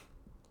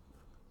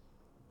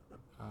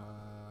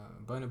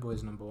 Burna Boy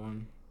is number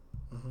one.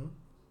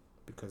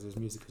 Because his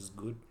music is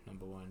good,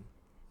 number one.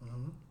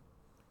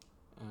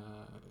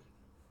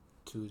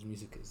 2, his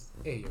music is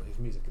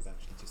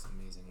actually just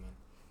amazing,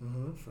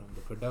 man. From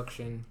the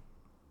production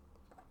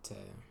to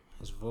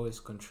his voice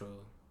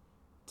control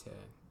to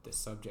the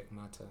subject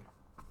matter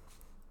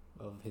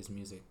of his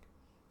music,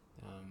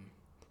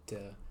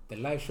 to the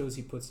live shows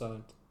he puts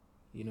out,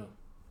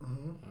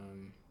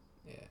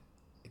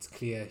 it's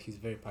clear he's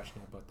very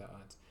passionate about the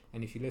art.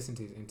 And if you listen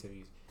to his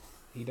interviews,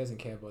 he doesn't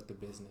care about the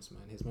business,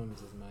 man. His mom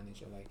is his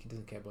manager. Like, he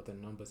doesn't care about the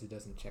numbers. He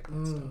doesn't check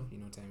that stuff. You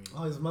know what I mean?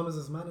 Oh, his mom is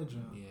his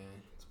manager. Yeah.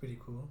 It's pretty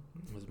cool.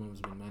 His mom's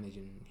been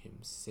managing him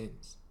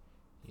since,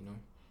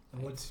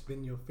 And what's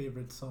been your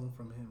favorite song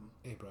from him?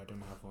 Hey, bro, I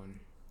don't have one.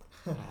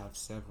 I have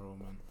several,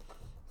 man.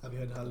 Have you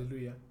heard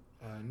Hallelujah?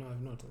 No,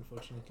 I've not,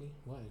 unfortunately.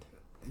 Wild.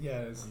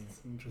 Yeah, it's an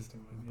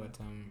interesting one. But,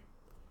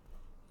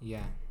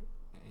 yeah.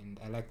 And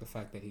I like the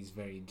fact that he's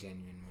very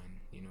genuine, man,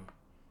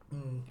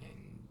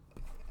 And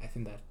I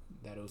think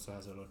that also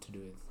has a lot to do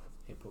with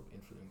hip-hop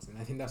influence. And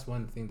I think that's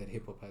one thing that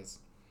hip-hop has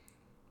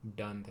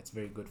done that's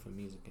very good for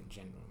music in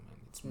general, man.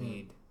 It's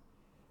made,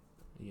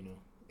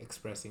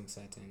 expressing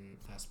certain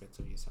aspects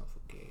of yourself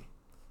okay.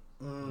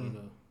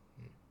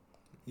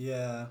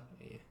 Yeah.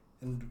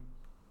 And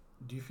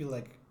do you feel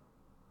like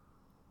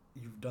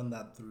you've done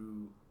that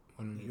through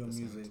 100%. Your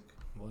music?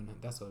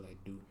 That's all I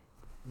do.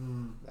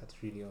 That's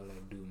really all I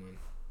do, man.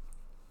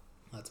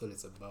 That's all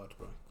it's about,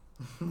 bro.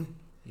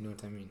 You know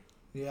what I mean?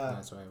 Yeah.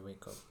 That's why I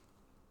wake up.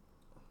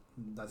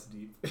 That's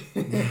deep.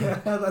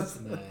 That's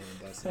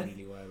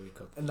really why I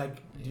wake up. And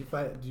like,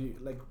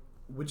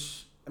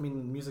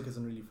 music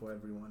isn't really for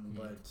everyone,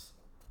 but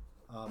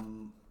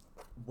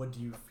what do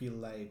you feel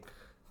like?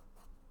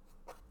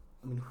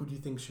 Who do you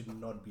think should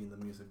not be in the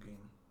music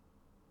game?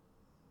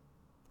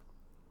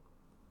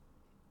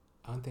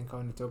 I don't think I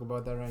want to talk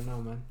about that right now,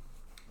 man.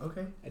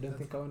 Okay. I don't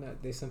think I want to.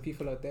 There's some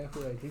people out there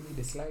who I really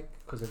dislike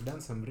because they've done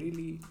some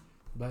really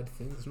bad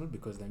things, not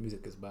because their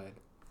music is bad.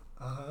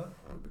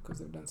 Because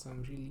they've done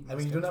some really.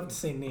 You don't have to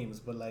say names,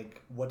 but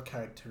like, what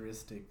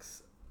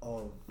characteristics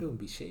of? Don't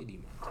be shady,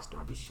 man. Just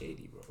don't be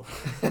shady, bro.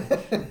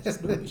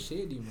 Just don't be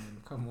shady,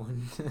 man. Come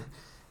on.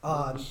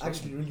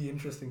 Actually, really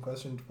interesting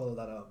question to follow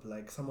that up.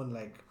 Like someone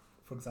like,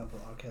 for example,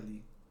 R.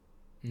 Kelly,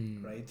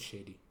 right?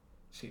 Shady.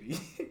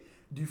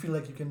 Do you feel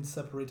like you can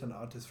separate an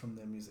artist from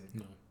their music?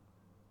 No.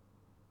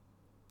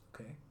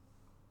 Okay.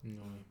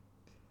 No.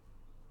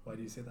 Why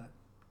do you say that?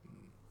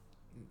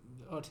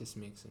 The artist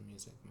makes the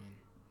music, man.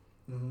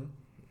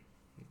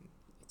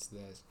 It's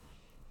theirs.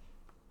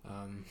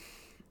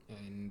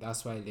 And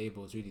that's why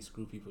labels really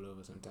screw people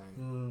over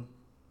sometimes.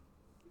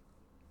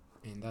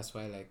 And that's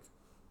why, like,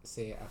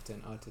 say after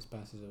an artist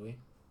passes away,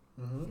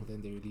 and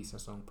then they release a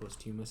song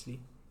posthumously,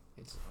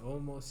 it's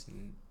almost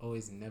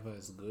always never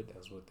as good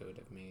as what they would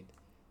have made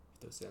if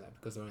they were still alive,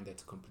 because they weren't there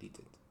to complete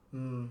it.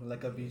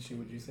 Like Avicii,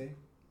 would you say?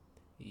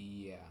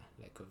 Yeah,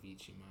 like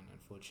Avicii, man,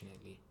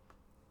 unfortunately.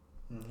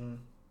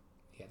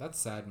 Yeah, that's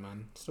sad,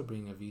 man. Still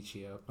bring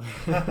Avicii up.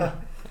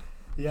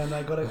 Yeah, and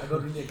I got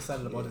really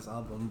excited about his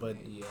album, but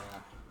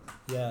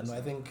yeah, no,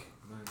 I think,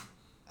 man.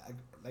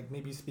 like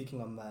maybe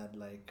speaking on that,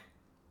 like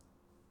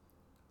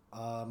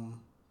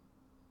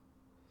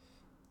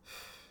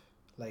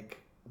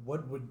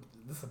what would,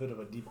 this is a bit of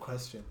a deep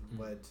question,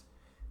 but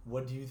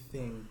what do you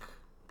think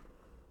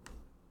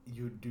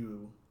you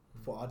do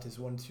for artists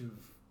once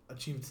you've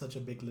achieved such a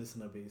big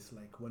listener base?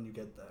 Like when you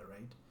get there,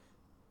 right?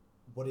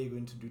 What are you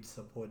going to do to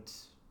support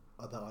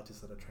other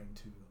artists that are trying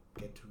to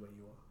get to where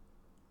you are?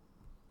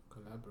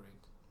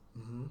 Collaborate.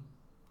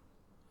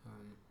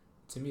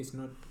 To me, it's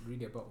not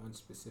really about one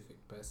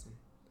specific person.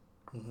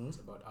 It's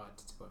about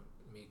art. It's about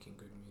making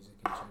good music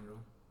in general.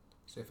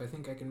 So if I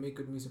think I can make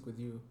good music with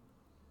you,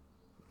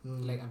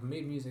 like I've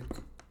made music,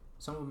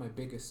 some of my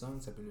biggest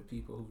songs have been with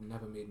people who've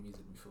never made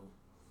music before.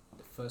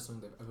 The first song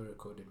they've ever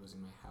recorded was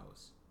in my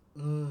house.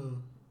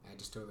 I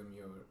just told them,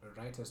 yo,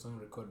 write a song,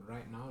 record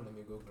right now, let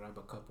me go grab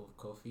a cup of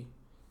coffee,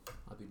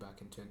 I'll be back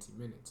in 20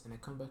 minutes. And I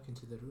come back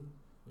into the room,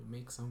 we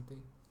make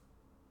something,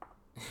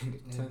 and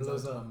it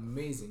turns out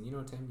amazing, you know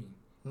what I mean?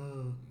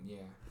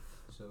 Yeah.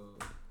 So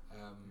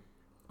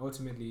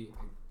ultimately,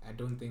 I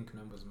don't think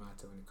numbers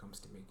matter when it comes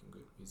to making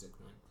good music,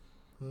 man.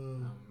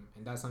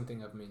 And that's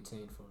something I've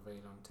maintained for a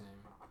very long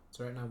time.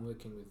 So right now I'm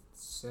working with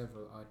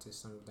several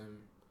artists. Some of them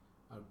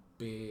are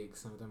big,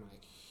 some of them are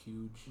like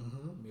huge,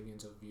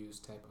 millions of views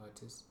type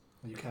artists.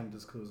 You can't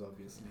disclose,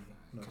 obviously.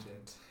 Not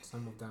yet.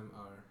 Some of them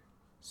are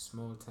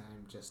small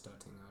time, just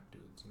starting out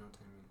dudes, you know what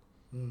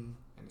I mean?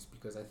 And it's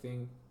because I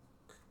think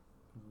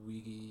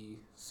we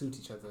suit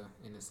each other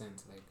in a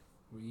sense. Like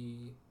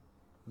we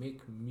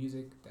make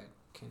music that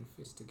can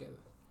fit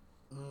together.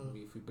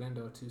 If we blend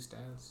our two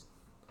styles,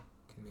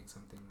 can make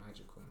something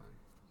magical, man.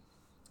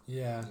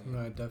 Yeah,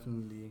 no,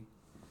 definitely.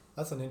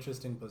 That's an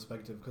interesting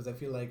perspective, because I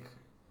feel like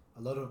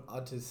a lot of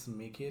artists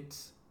make it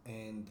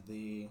and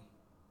they,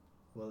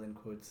 well, in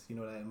quotes, you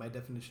know, my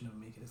definition of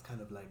make it is kind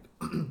of like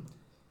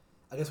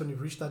I guess when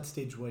you've reached that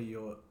stage where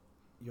your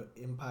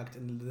impact,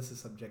 and this is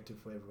subjective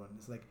for everyone,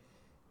 it's like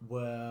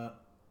where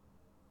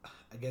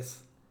I guess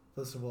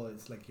first of all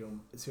it's like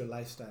it's your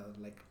lifestyle,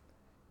 like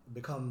it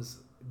becomes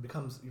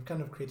you've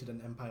kind of created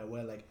an empire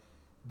where like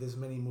there's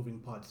many moving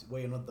parts,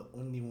 where you're not the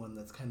only one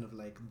that's kind of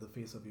like the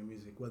face of your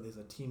music, where there's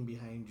a team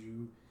behind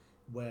you,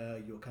 where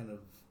you're kind of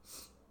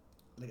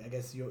like, I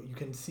guess you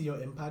can see your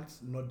impact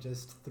not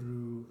just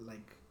through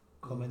like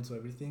comments or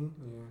everything,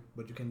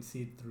 but you can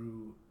see it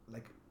through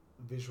like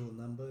visual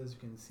numbers, you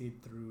can see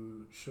it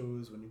through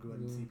shows when you go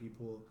and see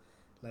people.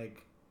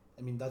 Like,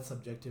 I mean, that's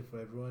subjective for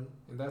everyone.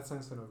 In that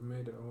sense, I've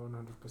made it 100%,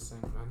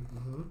 man.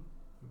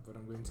 But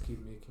I'm going to keep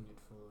making it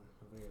for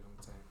a very long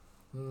time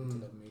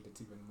until I've made it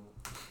even more.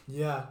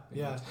 Yeah.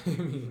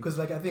 Because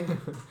like I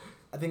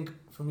think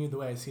for me the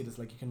way I see it is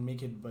like you can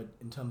make it, but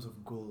in terms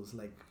of goals,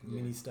 like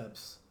mini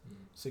steps.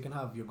 So you can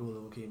have your goal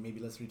of, okay, maybe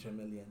let's reach 1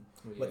 million.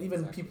 But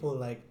even people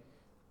like,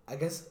 I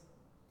guess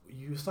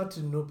you start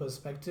to know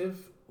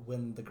perspective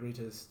when the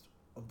greatest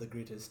of the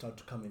greatest start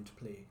to come into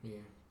play.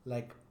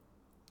 Like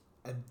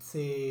I'd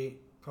say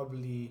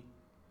probably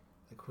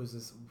like who's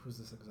this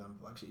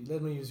example? Actually,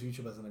 let me use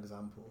YouTube as an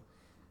example.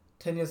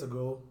 10 years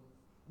ago,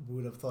 we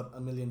would have thought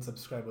 1 million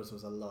subscribers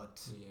was a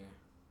lot.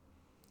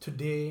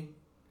 Today,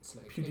 it's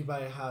like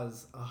PewDiePie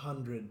has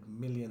 100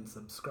 million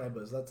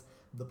subscribers. That's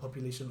the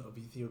population of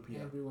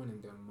Ethiopia. Everyone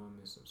and their mom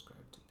is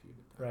subscribed to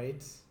PewDiePie. Right?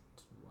 It's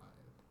wild.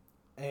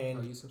 And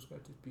are you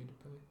subscribed to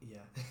PewDiePie?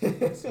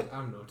 Yeah.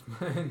 I'm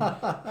not, man.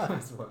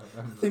 That's wild.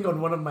 I think on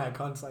one of my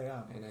accounts I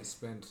am. And I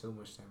spend so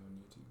much time on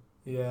YouTube.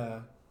 Yeah.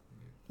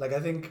 Like I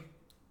think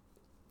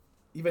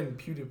even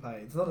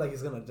PewDiePie, it's not like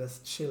he's gonna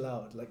just chill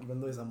out. Like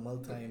even though he's a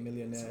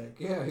multi-millionaire,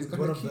 he's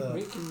gonna keep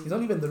making. He's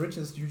not even the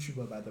richest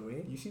YouTuber, by the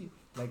way. You see,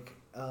 like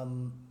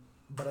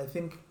but I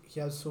think he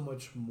has so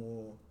much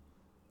more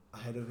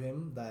ahead of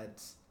him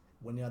that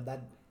when you're at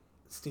that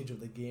stage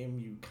of the game,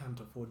 you can't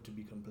afford to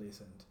be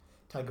complacent.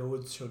 Tiger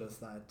Woods showed us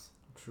that.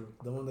 True.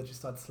 The moment that you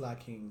start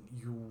slacking,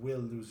 you will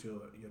lose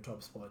your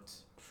top spot.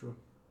 True.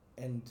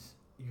 And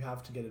you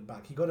have to get it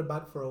back. He got it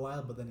back for a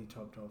while, but then he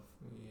chopped off.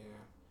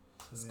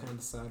 It's kind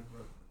of sad,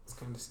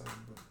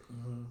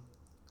 bro.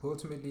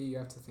 Ultimately, you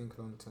have to think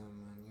long term,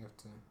 man. You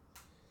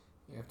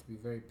have to be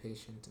very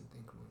patient and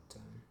think long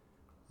term.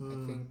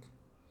 I think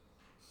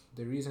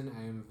the reason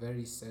I am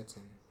very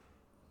certain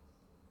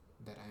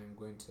that I am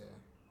going to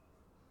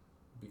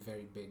be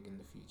very big in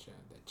the future,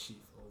 that Chief,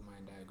 Oma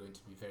and I are going to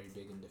be very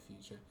big in the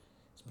future,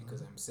 is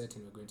because I'm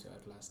certain we're going to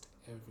outlast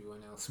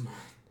everyone else,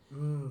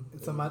 man.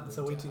 It's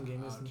a waiting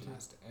game, isn't it?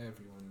 Outlast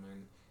everyone,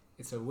 man.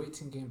 It's a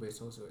waiting game, but it's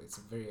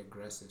very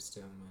aggressive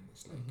still, man.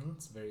 It's like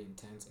it's very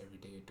intense. Every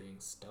day you're doing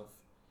stuff,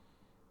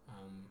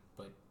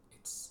 but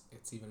it's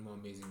even more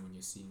amazing when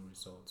you're seeing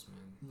results,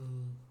 man.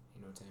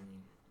 You know what I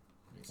mean?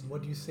 And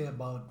what do you say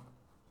about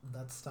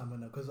that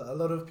stamina? Because a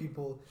lot of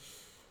people,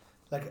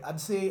 like I'd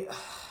say,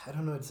 I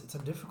don't know, it's a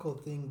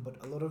difficult thing, but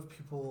a lot of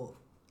people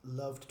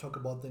love to talk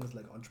about things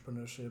like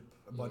entrepreneurship,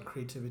 about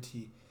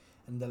creativity,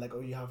 and they're like, oh,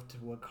 you have to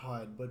work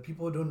hard, but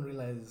people don't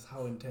realize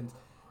how intense.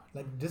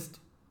 Like just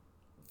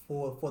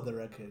for the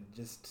record,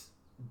 just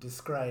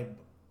describe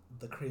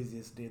the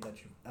craziest day that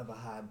you've ever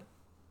had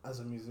as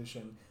a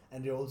musician,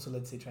 and you're also,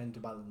 let's say, trying to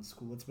balance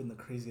school, what's been the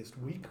craziest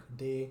week,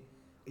 day,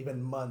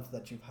 even month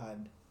that you've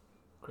had?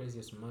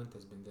 Craziest month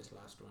has been this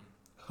last one.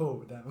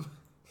 Oh, damn.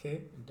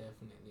 Okay.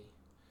 Definitely.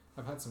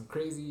 I've had some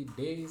crazy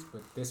days,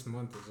 but this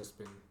month has just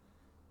been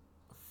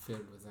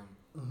filled with them.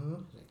 Mm-hmm.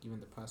 Like even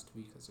the past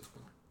week has just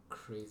been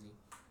crazy.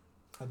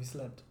 Have you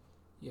slept?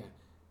 Yeah.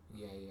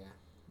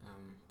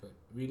 But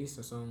released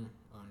a song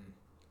on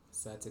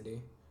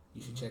Saturday.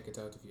 You should check it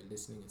out if you're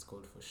listening. It's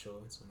called For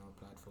Sure. It's on all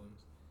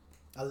platforms.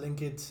 I'll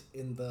link it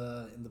in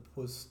the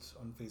post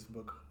on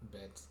Facebook.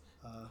 Bet.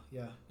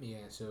 Yeah.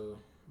 Yeah. So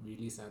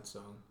released that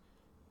song,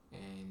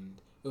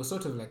 and it was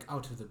sort of like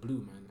out of the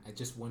blue, man. I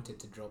just wanted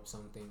to drop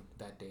something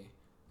that day.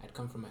 I'd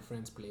come from my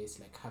friend's place,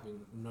 like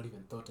having not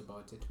even thought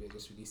about it. We had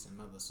just released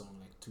another song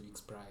like 2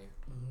 weeks prior.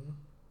 Mm-hmm.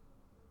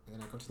 And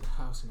then I got to the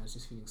house and I was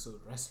just feeling so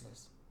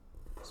restless.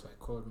 So I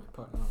called my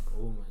partner up. I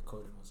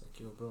called him. I was like,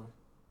 yo, bro.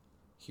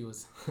 He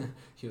was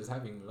he was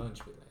having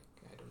lunch with,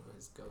 like, I don't know,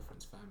 his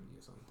girlfriend's family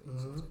or something. Mm-hmm.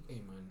 So I was like,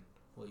 hey, man,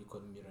 what are you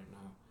calling me right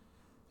now?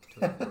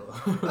 I told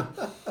him, bro,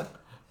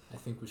 I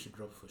think we should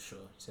drop For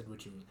Sure. He said, what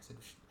do you mean? I said,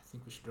 I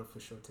think we should drop For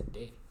Sure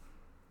today.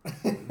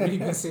 I've really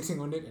been sitting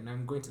on it, and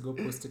I'm going to go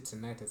post it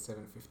tonight at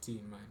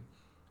 7:15, man.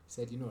 He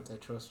said, you know what, I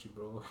trust you,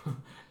 bro.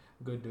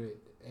 Go do it.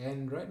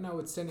 And right now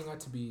it's turning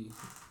out to be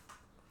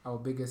our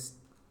biggest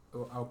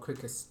or our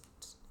quickest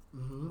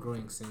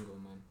growing single,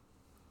 man.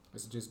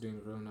 It's just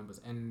doing real numbers,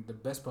 and the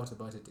best part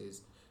about it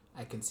is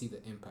I can see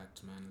the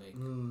impact, man. Like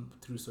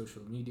through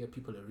social media,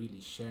 people are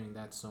really sharing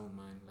that song,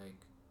 man. Like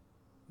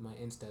my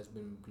Insta has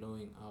been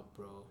blowing up,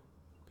 bro.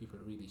 People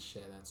really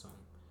share that song.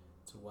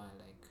 It's wild.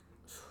 Like,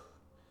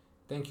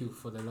 thank you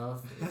for the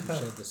love. If you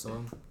shared the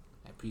song,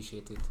 I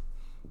appreciate it.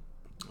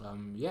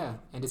 Yeah,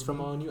 and it's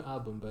from our new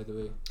album, by the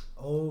way.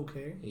 Oh,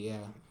 okay.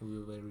 Yeah, we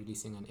were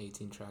releasing an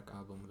 18-track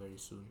album very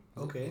soon.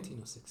 Is okay. it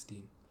 18 or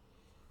 16?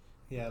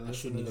 Yeah, I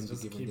shouldn't even be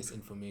given this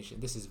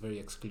information. This is very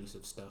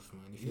exclusive stuff,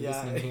 man. If you're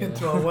yeah, listening here,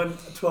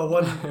 to our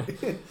one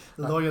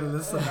loyal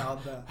listener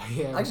out there.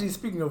 Yeah. Actually,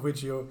 speaking of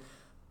which,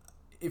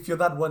 if you're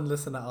that one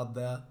listener out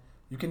there,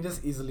 you can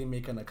just easily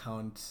make an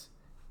account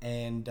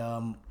and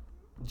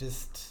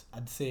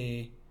I'd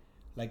say,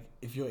 like,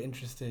 if you're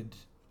interested,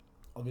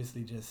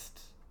 obviously just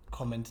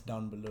comment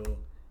down below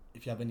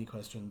if you have any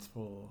questions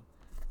for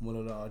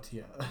Mwololo out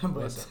here.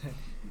 But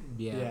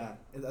yeah,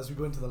 as we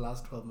go into the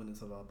last 12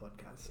 minutes of our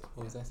podcast.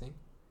 What was I saying?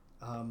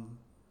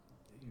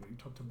 You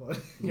talked about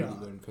You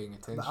weren't paying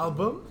attention. The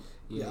album?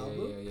 Yeah.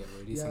 We're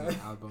releasing an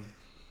album.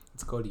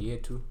 It's called Year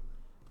 2.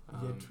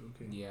 Year 2,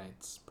 okay. Yeah,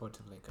 it's part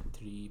of like a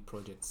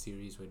 3-project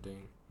series we're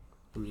doing.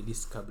 We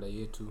released Kabla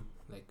Year 2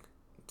 like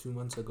 2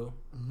 months ago.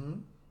 Mm-hmm.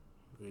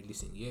 We're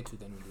releasing Year 2,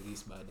 then we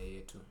release Bada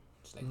Year 2.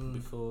 It's like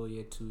before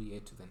Year 2,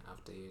 then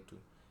after Year 2.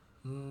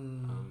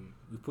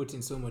 We put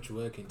in so much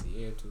work into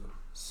Year 2.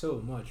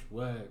 So much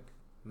work.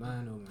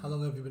 Man, oh man. How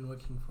long have you been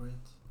working for it?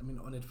 I mean,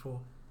 on it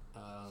for?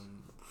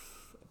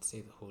 I'd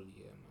say the whole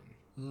year,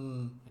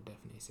 man. I'd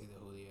definitely say the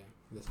whole year.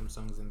 There's some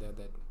songs in there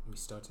that we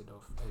started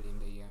off early in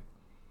the year.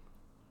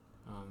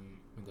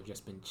 And they've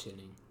just been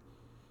chilling.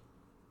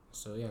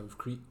 So yeah, we've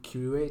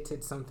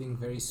curated something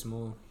very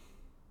small.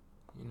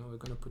 You know, we're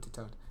going to put it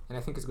out. And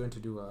I think it's going to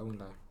do well, I won't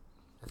lie.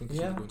 I think it's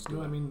going to do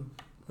well. I mean,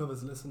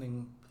 whoever's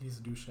listening, please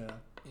do share.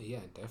 Yeah,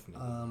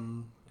 definitely.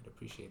 I'd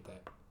appreciate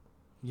that.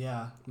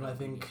 Yeah, no, I think...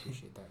 Really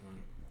appreciate that,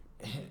 man.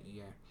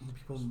 Yeah.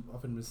 People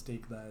often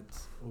mistake that,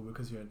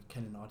 because you're a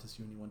Kenyan artist,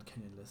 you only want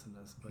Kenyan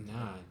listeners. But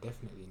nah,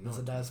 definitely not.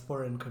 There's a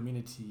diasporan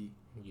community,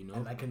 you know,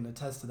 and I can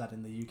attest to that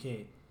in the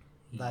UK,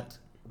 that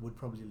would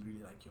probably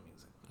really like your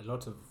music. A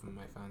lot of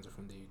my fans are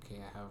from the UK.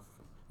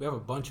 We have a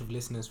bunch of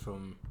listeners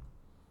from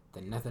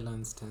the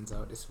Netherlands, turns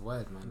out. It's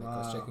wild, man. Like, I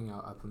was checking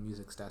out Apple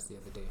Music stats the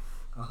other day.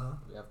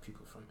 We have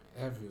people from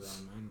everywhere,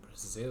 man.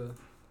 Brazil.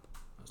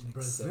 I was like,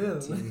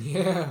 Brazil? 17.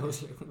 Yeah, I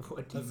was like,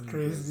 what do you mean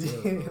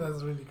crazy. Brazil,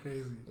 That's really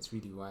crazy. It's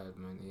really wild,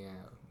 man. Yeah,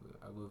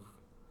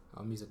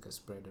 our music has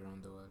spread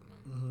around the world,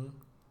 man.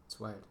 It's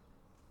wild.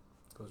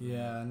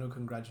 Yeah, no,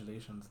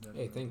 congratulations.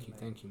 Hey, thank you,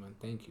 man.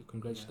 Thank you.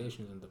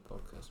 Congratulations on the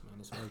podcast, man.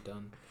 It's well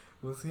done.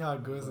 We'll see how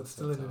it goes. It's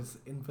still in its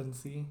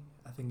infancy.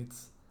 I think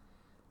it's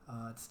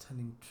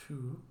turning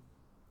 2.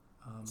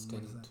 It's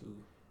turning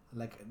 2.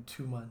 Like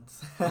 2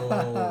 months.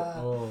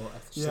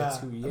 Yeah.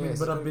 2 years. I mean,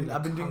 but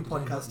I've been doing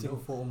podcasting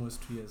for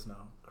almost 2 years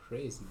now.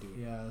 Crazy, dude.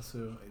 Yeah,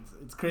 so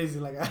it's crazy.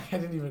 Like, I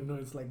didn't even know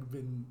it's like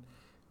been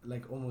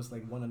like almost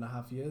like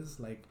 1.5 years.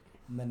 Like,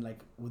 and then like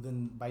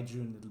by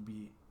June it'll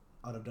be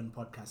out of done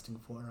podcasting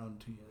for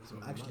around 2 years. So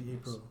actually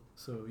madness. April.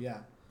 So yeah.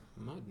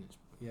 Madness.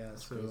 Yeah.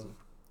 That's so crazy.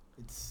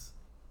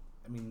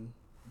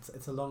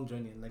 It's a long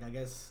journey, and like, I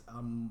guess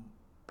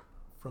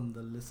from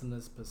the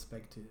listener's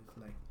perspective,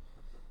 like,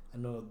 I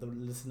know the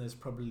listener is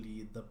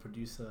probably the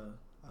producer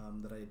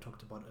that I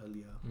talked about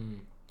earlier.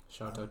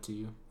 Shout out to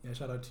you. Yeah,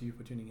 shout out to you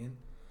for tuning in.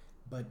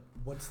 But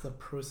what's the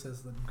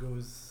process that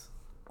goes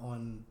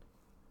on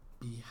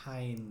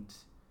behind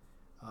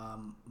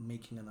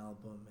making an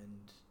album,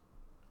 and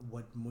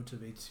what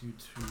motivates you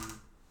to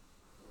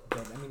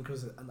get? I mean,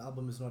 because an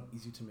album is not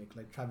easy to make.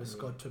 Like, Travis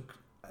Scott took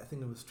I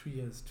think it was 2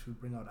 years to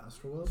bring out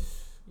Astroworld.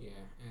 Yeah,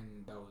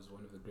 and that was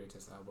one of the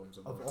greatest albums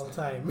of all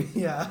time.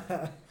 Yeah.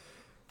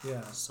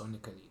 Yeah.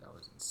 Sonically, that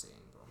was insane,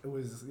 bro. It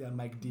was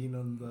Mike Dean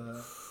on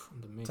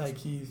the mix. Ty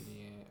Keith.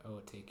 Yeah,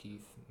 Ty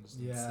Keith. It was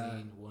Yeah.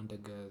 insane. Wonder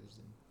Girl is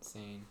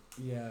insane.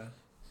 Yeah.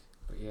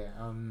 But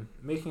yeah,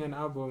 making an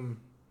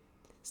album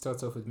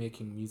starts off with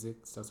making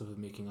music, starts off with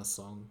making a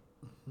song.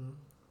 Mm-hmm.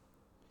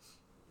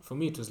 For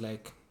me, it was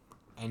like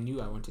I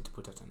knew I wanted to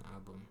put out an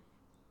album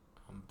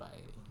by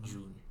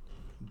June,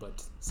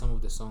 but some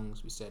of the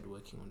songs we started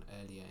working on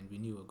earlier, and we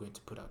knew we were going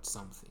to put out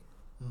something.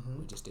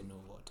 We just didn't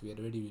know what. We had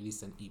already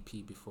released an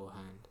EP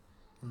beforehand.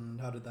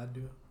 How did that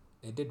do?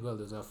 It did well.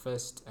 It was our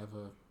first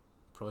ever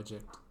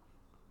project.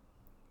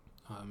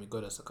 It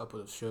got us a couple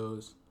of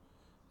shows,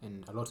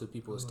 and a lot of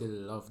people still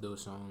love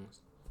those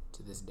songs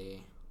to this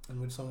day. And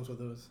which songs were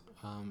those?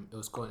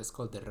 It's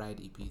called the Ride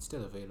EP. It's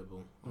still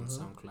available on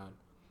SoundCloud.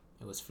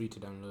 It was free to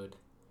download.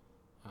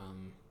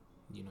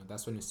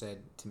 That's when we said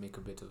to make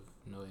a bit of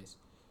noise.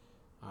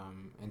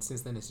 And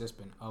since then it's just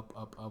been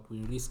up.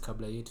 We released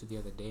Kabla Yetu the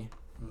other day.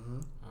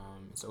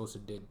 It also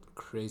did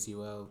crazy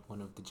well.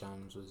 One of the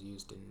jams was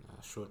used in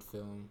a short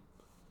film.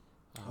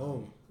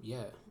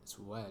 Yeah, it's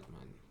wild,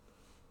 man.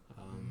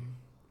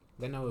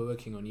 Then now we're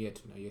working on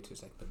Yetu. Now Yetu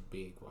is like the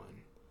big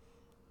one.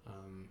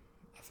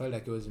 I felt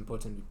like it was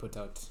important we put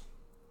out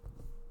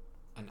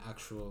an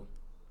actual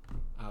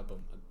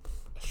album,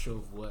 a show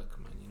of work,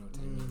 man. You know what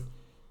I mean?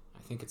 I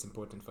think it's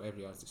important for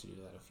every artist to do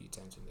that a few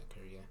times in their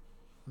career,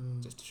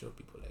 just to show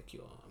people like,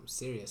 yo, I'm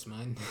serious,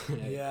 man.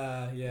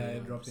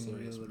 Dropping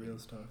real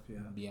stuff.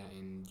 Yeah,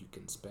 and you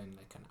can spend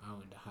like an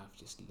hour and a half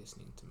just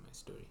listening to my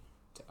story,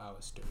 to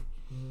our story.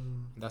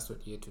 And that's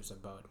what Yetu is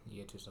about.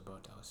 Yetu is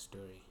about our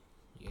story.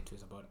 Yetu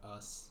is about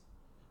us,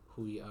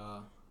 who we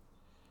are.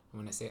 And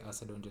when I say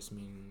us, I don't just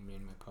mean me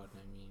and my partner.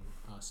 I mean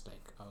us,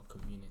 like our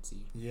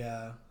community.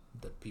 Yeah.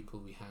 The people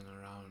we hang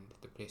around,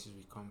 the places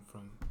we come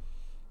from,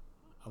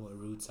 our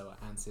roots, our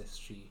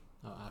ancestry,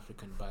 our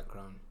African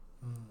background.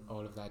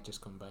 All of that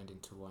just combined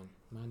into one.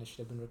 Man, I should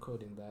have been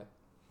recording that.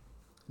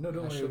 No,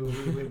 don't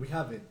worry. We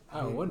have it.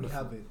 Wonderful. We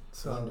have it.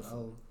 So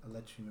I'll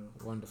let you know.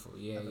 Wonderful.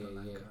 Yeah.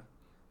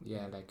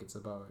 Yeah, like it's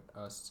about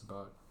us. It's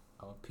about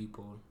our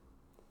people.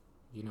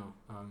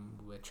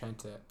 We're trying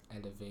to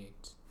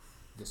elevate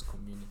this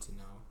community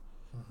now.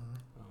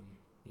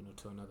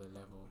 To another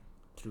level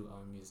through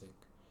our music,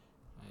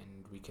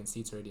 and we can see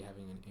it's already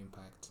having an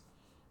impact.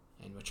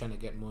 And we're trying to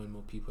get more and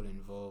more people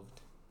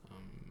involved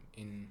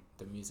in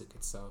the music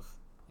itself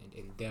and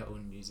in their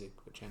own music.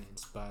 We're trying to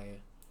inspire,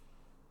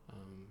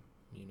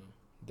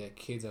 there are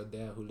kids out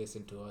there who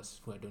listen to us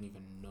who I don't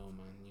even know,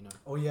 man,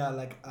 Oh yeah,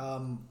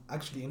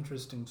 actually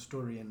interesting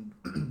story, and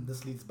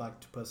this leads back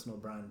to personal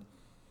brand.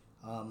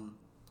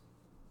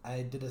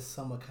 I did a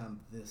summer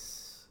camp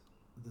this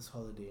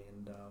holiday,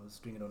 and I was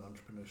doing it on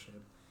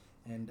entrepreneurship,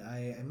 and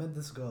I met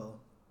this girl,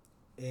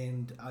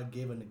 and I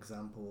gave an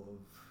example of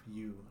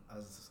you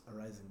as a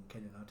rising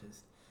Kenyan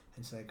artist,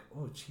 and she's like,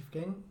 oh, Chief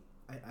Gang,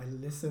 I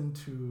listened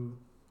to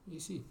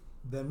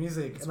the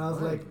music, and I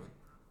was like,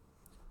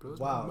 blows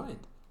wow. my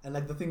mind. And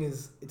the thing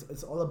is,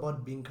 it's all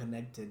about being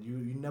connected. You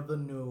never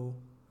know,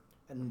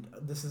 and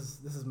this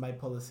is my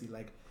policy.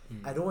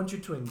 I don't want you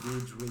to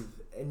engage with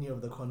any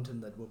of the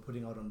content that we're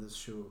putting out on this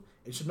show.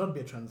 It should not be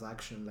a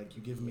transaction.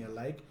 You give me a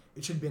like.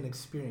 It should be an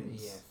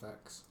experience. Yeah,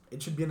 facts.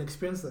 It should be an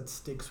experience that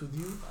sticks with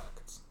you.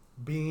 Facts.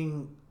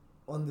 Being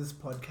on this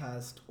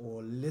podcast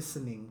or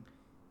listening,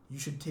 you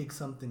should take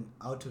something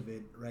out of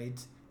it, right?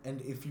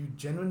 And if you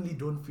genuinely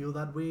don't feel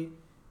that way,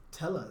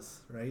 tell us,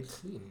 right?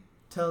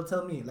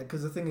 Tell me,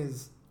 because the thing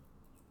is,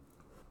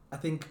 I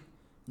think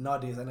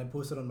nowadays, and I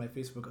posted on my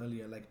Facebook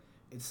earlier,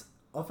 it's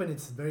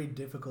very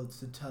difficult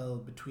to tell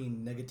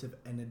between negative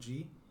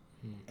energy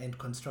and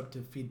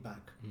constructive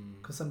feedback,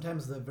 because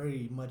sometimes they're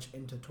very much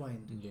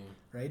intertwined,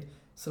 right?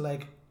 So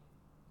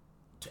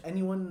to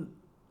anyone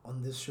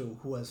on this show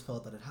who has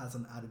felt that it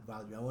hasn't added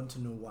value, I want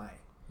to know why.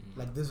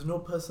 There's no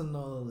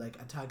personal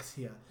attacks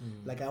here.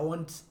 I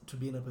want to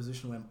be in a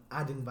position where I'm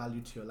adding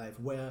value to your life,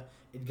 where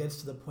it gets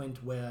to the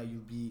point where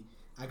you'll be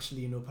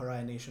actually,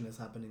 Pariah Nation is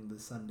happening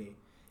this Sunday,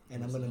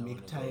 and I'm gonna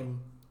make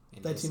time,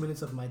 30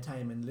 minutes of my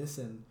time, and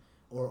listen.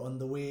 Or on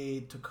the way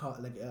to car,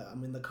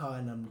 I'm in the car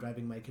and I'm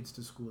driving my kids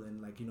to school,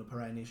 and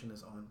Pariah Nation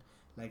is on.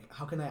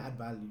 How can I add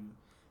value?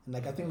 And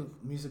I think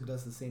music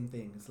does the same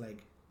thing. It's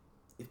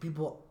if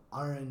people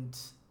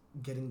aren't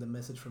getting the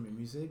message from your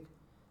music,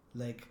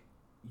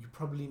 you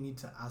probably need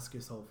to ask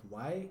yourself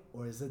why,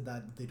 or is it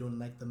that they don't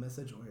like the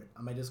message, or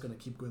am I just gonna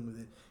keep going with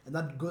it? And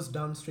that goes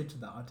down straight to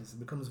the artist. It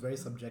becomes very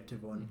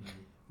subjective on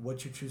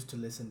what you choose to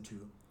listen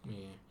to.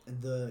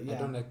 And I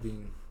don't like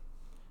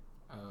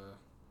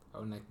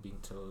being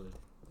told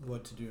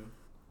what to do.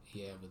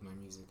 Yeah, with my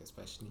music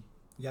especially.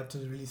 You have to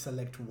really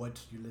select what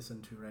you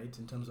listen to, right?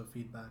 In terms of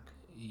feedback.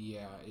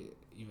 Yeah,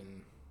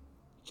 even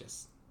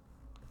just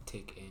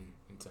take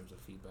in terms of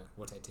feedback,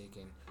 what I take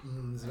in.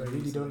 I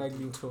really don't like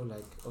being told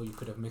oh, you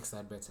could have mixed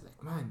that better.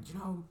 Man, do you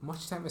know how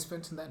much time I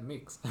spent on that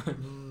mix?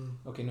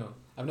 Okay, no,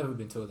 I've never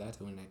been told that.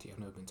 I won't lie to you. I've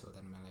never been told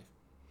that in my life.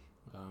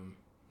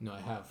 No, I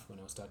have when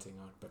I was starting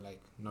out, but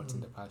like not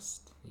in the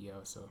past year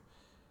or so.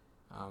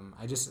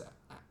 I just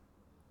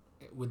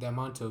with the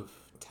amount of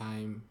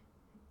time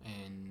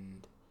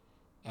and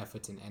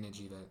effort and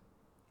energy that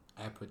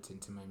I put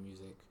into my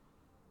music,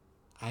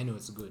 I know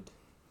it's good,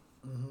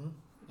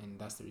 and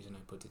that's the reason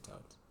I put it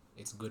out.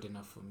 It's good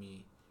enough for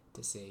me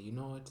to say, you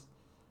know what,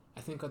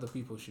 I think other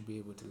people should be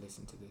able to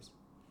listen to this,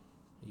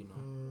 you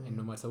know, and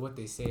no matter what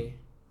they say,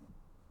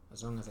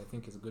 as long as I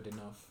think it's good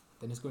enough,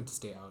 then it's going to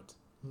stay out.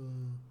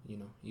 You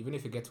know, even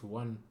if it gets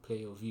one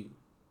play or view,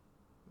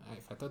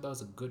 if I thought that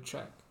was a good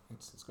track,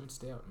 it's going to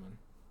stay out, man.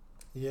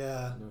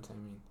 Yeah. You know what I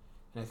mean?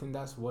 And I think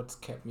that's what's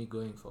kept me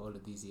going for all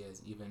of these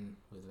years, even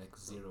with like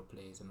 0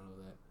 plays and all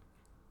of that.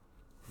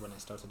 When I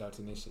started out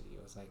initially,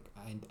 I was like,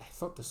 I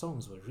thought the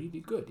songs were really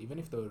good, even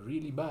if they were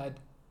really bad.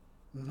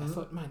 I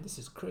thought, man, this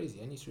is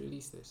crazy. I need to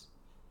release this.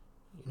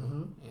 You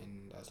know,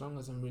 and as long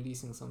as I'm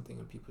releasing something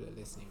and people are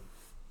listening,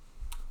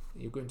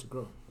 you're going to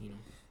grow. You know.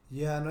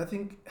 Yeah, and I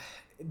think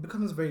it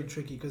becomes very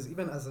tricky because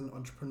even as an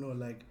entrepreneur,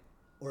 like,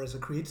 or as a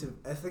creative,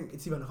 I think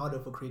it's even harder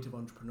for creative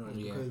entrepreneurs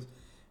because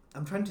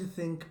I'm trying to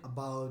think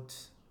about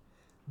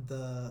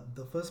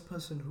the first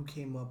person who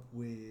came up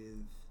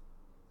with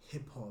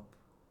hip hop.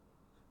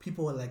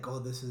 People were like, "Oh,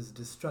 this is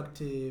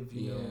destructive.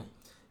 You know,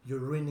 you're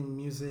ruining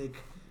music.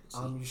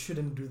 You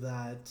shouldn't do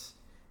that."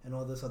 And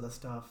all this other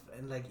stuff,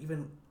 and like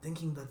even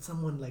thinking that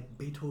someone like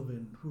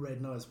Beethoven, who right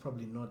now is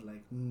probably not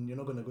like you're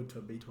not gonna go to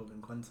a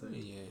Beethoven concert,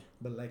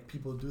 but like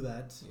people do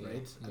that,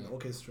 right? And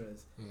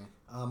orchestras.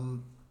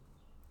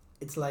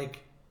 It's like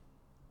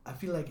I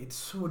feel like it's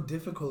so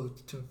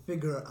difficult to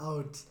figure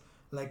out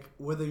like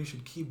whether you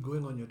should keep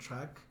going on your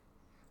track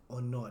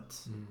or not,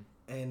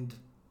 and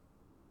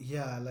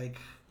like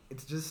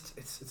it's just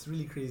it's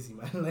really crazy,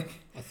 man. Like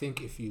I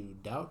think if you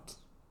doubt,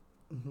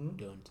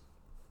 don't.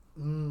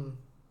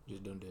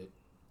 Just don't do it.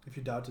 If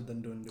you doubt it,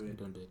 then don't do it.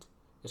 Don't do it.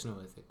 It's not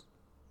worth it.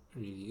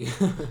 Really.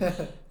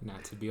 Nah,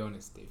 to be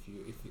honest, if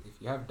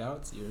you have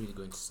doubts, you're really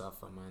going to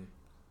suffer, man.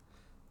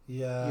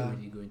 Yeah. You're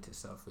really going to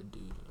suffer,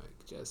 dude.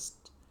 Like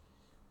just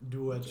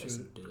do what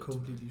you're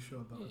completely sure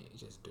about. Yeah,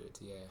 just do it,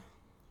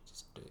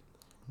 Just do it.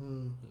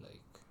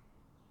 Like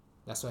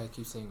that's why I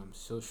keep saying I'm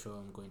so sure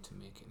I'm going to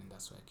make it, and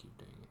that's why I keep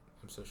doing it.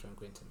 I'm so sure I'm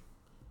going to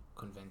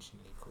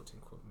conventionally, quote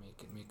unquote,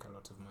 make a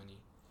lot of money.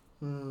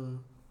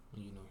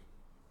 You know.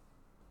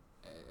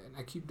 And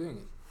I keep doing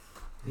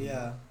it.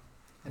 Yeah.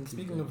 And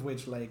speaking of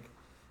which, like,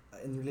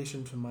 in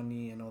relation to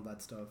money and all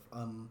that stuff,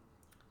 I'm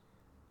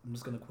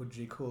just gonna quote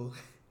J. Cole.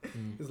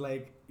 It's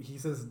like he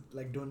says,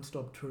 like, don't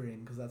stop touring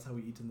because that's how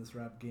we eat in this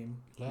rap game,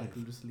 like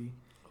loosely,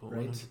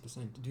 right?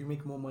 100%. Do you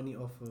make more money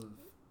off of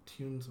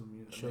tunes or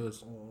music?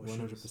 Shows,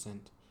 100%.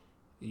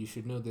 You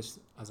should know this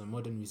as a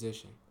modern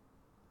musician.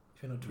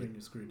 If you're not touring,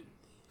 you're screwed.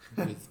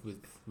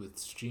 with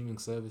streaming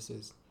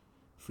services,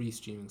 free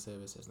streaming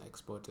services like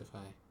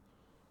Spotify,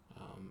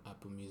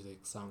 Apple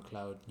Music,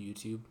 SoundCloud,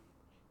 YouTube,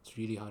 it's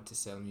really hard to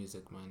sell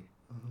music, man.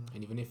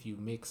 And even if you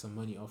make some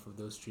money off of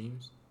those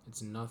streams,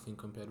 it's nothing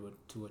compared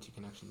to what you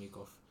can actually make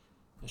off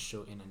a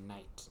show in a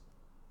night.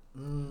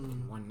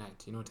 In one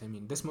night, you know what I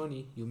mean? This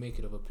money, you make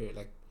it over a period.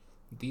 Like,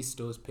 these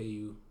stores pay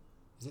you,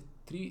 is it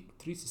 3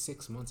 to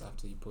 6 months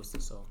after you post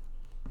the song?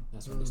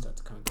 That's when they start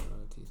to count the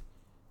royalties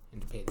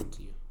and pay them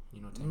to you.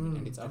 You know what I mean?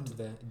 And it's up to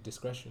their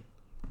discretion.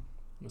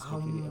 It's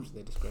completely up to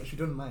their discretion. If you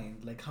don't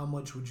mind, like, how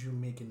much would you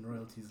make in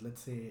royalties?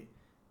 Let's say,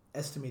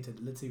 estimated,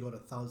 let's say you got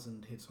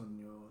 1,000 hits on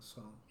your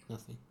song.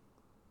 Nothing.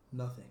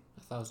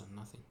 1,000,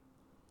 nothing.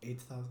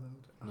 8,000?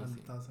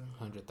 100,000?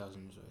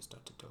 100,000 is where I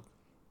start to talk.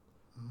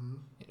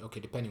 Okay,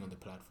 depending on the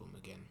platform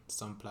again.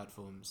 Some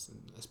platforms,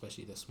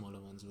 especially the smaller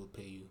ones, will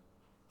pay you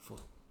for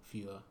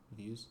fewer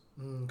views.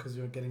 Because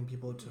you're getting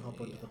people to hop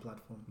onto the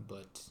platform.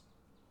 But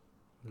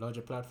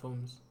larger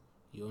platforms,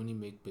 you only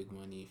make big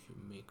money if you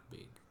make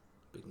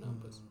big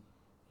numbers.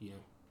 You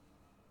know,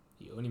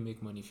 you only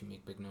make money if you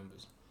make big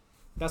numbers.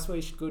 That's why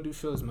you should go do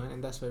shows, man,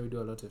 and that's why we do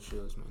a lot of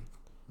shows, man.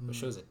 But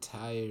shows are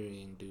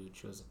tiring, dude.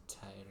 Shows are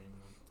tiring,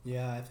 man.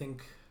 Yeah, I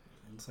think,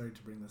 I'm sorry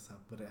to bring this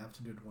up, but I have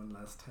to do it one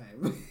last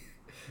time.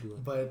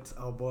 But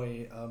our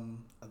boy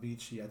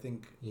Avicii, I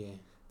think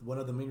one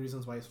of the main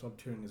reasons why he stopped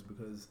touring is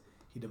because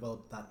he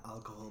developed that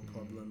alcohol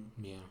problem.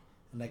 Yeah.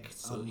 And like,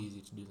 it's so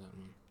easy to do that,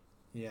 man.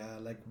 Yeah,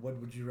 like, what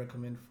would you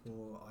recommend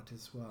for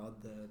artists who are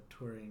out there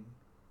touring,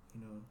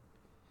 you know?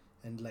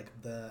 And like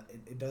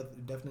it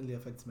definitely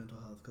affects mental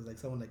health because like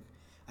someone like,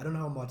 I don't know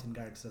how Martin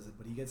Garrix does it,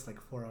 but he gets like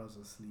 4 hours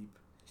of sleep,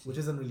 which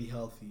isn't really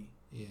healthy.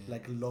 Yeah.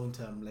 Like long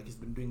term, like he's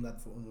been doing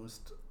that for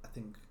almost, I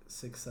think,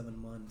 6-7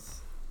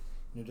 months.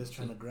 You're just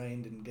trying to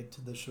grind and get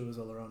to the shows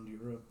all around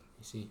Europe.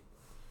 You see,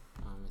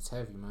 it's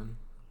heavy, man,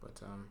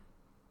 but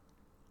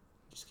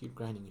just keep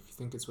grinding. If you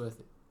think it's worth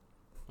it,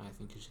 I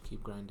think you should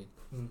keep grinding.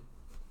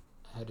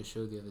 I had a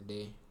show the other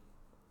day.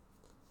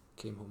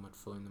 Came home at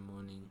 4 a.m.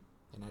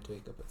 and I had to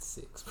wake up at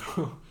 6,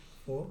 bro.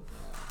 4?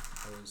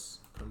 I was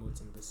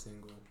promoting the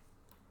single,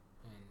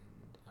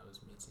 and I was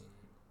meeting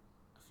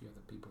a few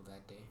other people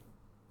that day.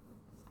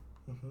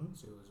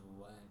 So it was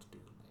wild,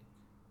 dude.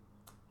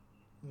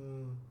 Like,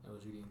 it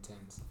was really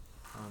intense.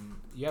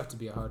 You have to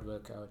be a hard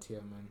worker out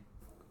here, man.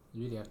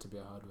 You really have to be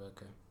a hard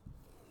worker.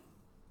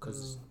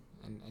 Cause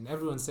and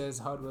everyone says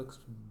hard work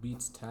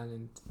beats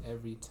talent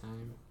every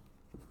time,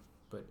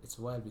 but it's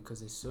wild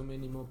because there's so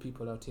many more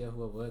people out here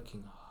who are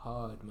working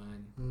hard,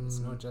 man. It's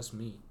not just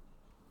me,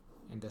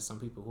 and there's some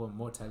people who are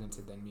more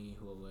talented than me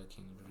who are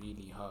working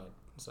really hard.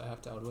 So I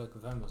have to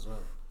outwork them as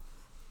well.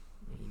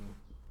 You know,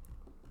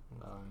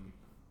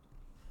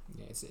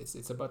 yeah,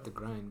 it's about the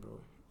grind, bro.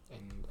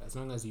 And as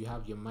long as you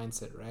have your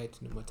mindset right,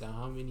 no matter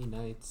how many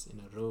nights in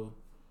a row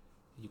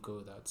you go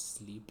without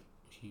sleep,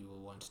 you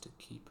will want to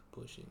keep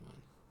pushing,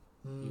 man.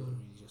 You will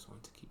really just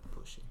want to keep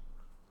pushing.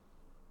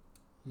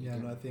 Yeah,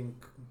 no, I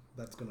think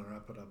that's gonna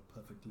wrap it up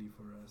perfectly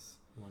for us.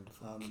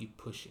 Wonderful. Keep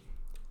pushing.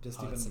 Just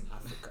Hearts even in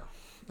Africa.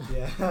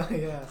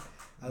 yeah.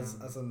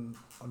 As an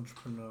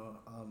entrepreneur,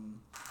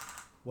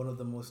 one of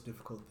the most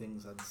difficult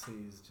things I'd say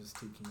is just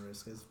taking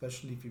risk,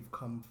 especially if you've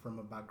come from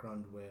a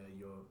background where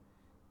you're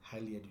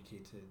highly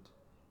educated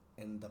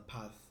and the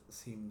path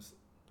seems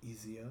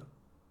easier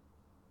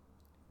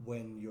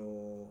when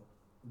you're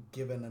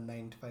given a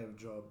 9-to-5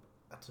 job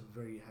at a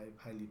very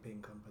highly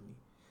paying company.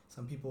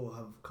 Some people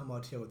have come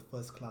out here with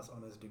first-class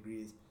honors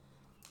degrees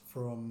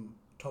from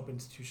top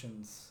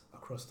institutions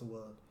across the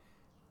world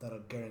that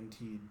are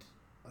guaranteed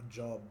a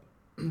job.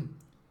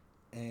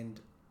 And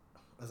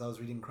as I was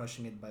reading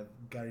Crushing It by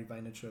Gary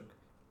Vaynerchuk,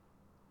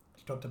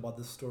 he talked about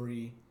the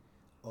story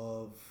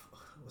of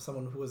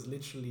someone who was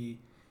literally,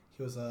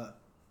 he was a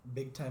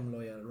big-time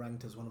lawyer,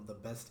 ranked as one of the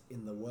best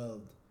in the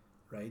world,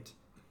 right?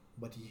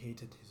 But he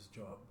hated his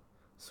job.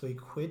 So he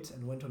quit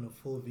and went on a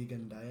full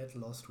vegan diet,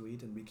 lost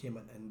weight, and became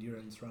an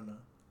endurance runner.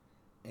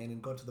 And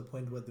it got to the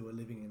point where they were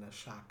living in a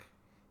shack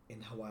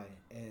in Hawaii,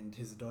 and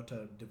his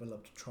daughter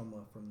developed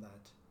trauma from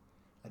that.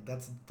 Like,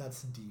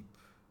 that's deep.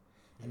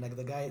 And like,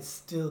 the guy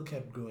still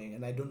kept going,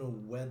 and I don't know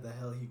where the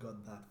hell he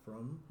got that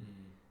from,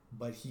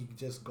 but he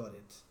just got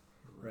it,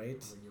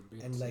 right?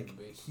 And like,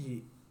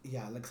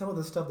 like some of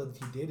the stuff that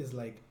he did is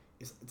like,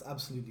 it's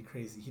absolutely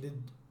crazy. He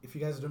did, if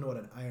you guys don't know what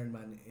an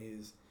Ironman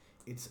is,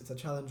 it's a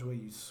challenge where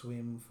you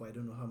swim for I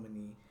don't know how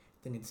many,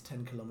 I think it's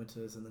 10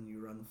 kilometers, and then you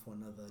run for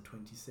another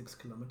 26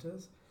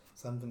 kilometers,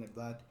 something like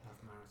that.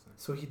 Half marathon.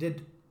 So he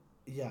did,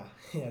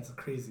 it's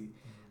crazy.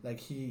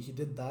 Like he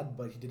did that,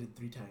 but he did it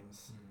 3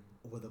 times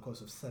over the course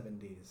of 7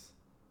 days.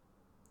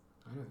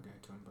 I know the guy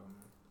talking about,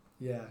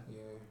 man.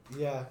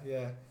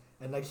 Yeah.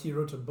 And like, he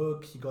wrote a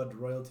book, he got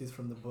royalties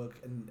from the book,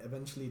 and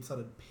eventually it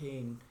started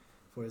paying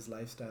for his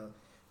lifestyle.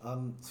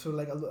 So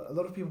like a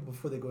lot of people,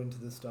 before they go into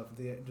this stuff,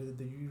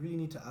 you really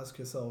need to ask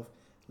yourself,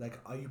 like,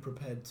 are you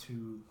prepared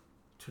to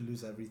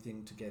lose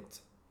everything to get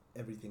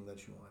everything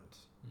that you want?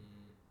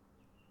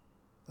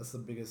 That's the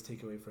biggest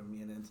takeaway from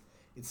me, and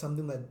it's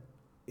something that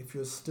if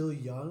you're still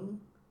young,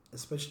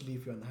 especially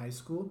if you're in high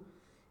school,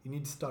 you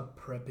need to start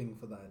prepping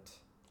for that.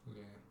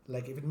 Yeah.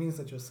 Like, if it means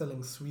that you're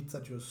selling sweets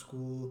at your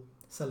school,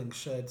 selling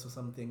shirts or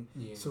something,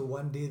 so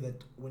one day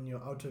that when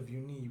you're out of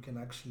uni, you can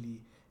actually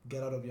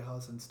get out of your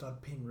house and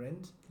start paying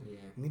rent. You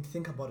need to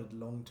think about it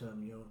long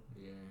term,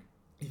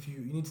 if you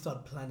need to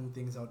start planning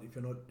things out if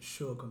you're not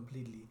sure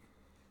completely,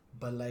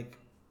 but like,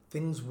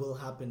 things will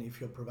happen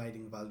if you're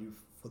providing value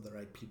for the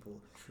right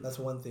people. True. That's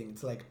one thing.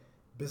 It's like,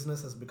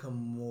 business has become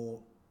more,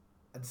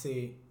 I'd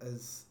say,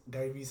 as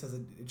Gary Vee says,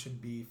 it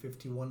should be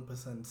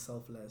 51%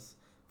 selfless,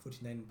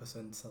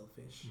 49%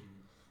 selfish,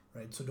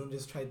 right? So don't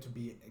just try to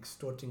be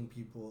extorting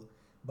people,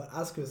 but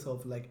ask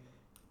yourself, like,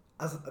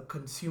 as a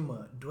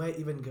consumer, do I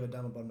even give a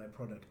damn about my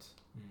product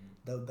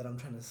that I'm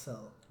trying to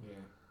sell?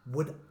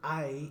 Would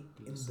I,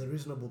 in the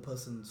reasonable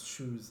person's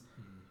shoes,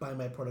 buy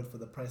my product for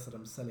the price that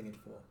I'm selling it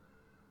for?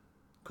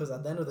 Because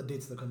at the end of the day,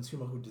 it's the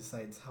consumer who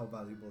decides how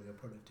valuable your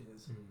product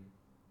is.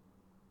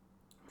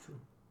 True.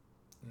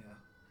 Yeah.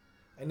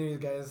 Anyways,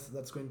 guys,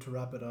 that's going to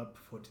wrap it up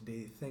for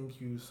today. Thank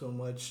you so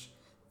much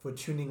for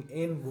tuning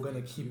in. We're going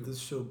to keep this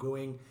show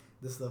going.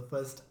 This is the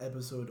first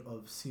episode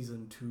of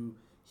season 2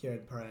 here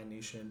at Pariah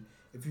Nation.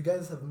 If you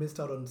guys have missed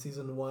out on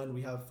season 1,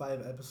 we have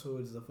 5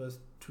 episodes. The first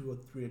 2 or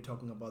 3 are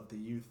talking about the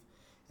youth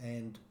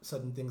and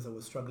certain things that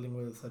we're struggling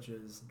with, such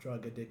as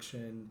drug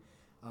addiction.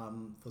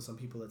 For some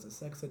people, it's a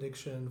sex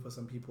addiction. For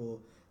some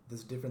people,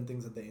 there's different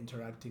things that they're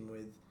interacting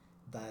with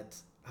that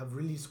have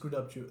really screwed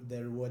up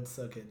their reward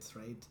circuits,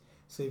 right?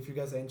 So if you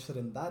guys are interested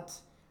in that,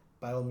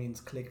 by all means,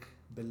 click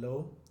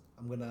below.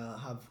 I'm going to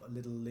have a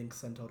little link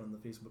sent out on the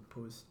Facebook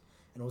post.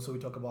 And also, we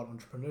talk about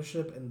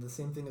entrepreneurship, and the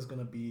same thing is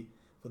going to be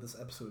for this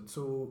episode.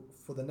 So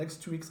for the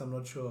next 2 weeks, I'm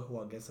not sure who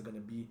our guests are going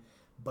to be,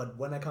 but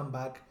when I come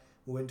back,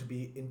 we're going to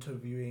be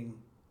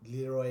interviewing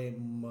Leroy,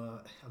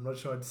 I'm not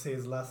sure how to say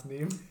his last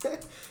name,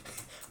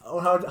 or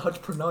how to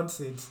pronounce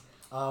it.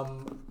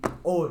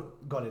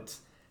 Got it.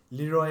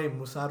 Leroy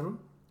Musaru,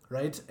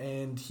 right?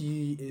 And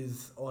he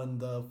is on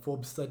the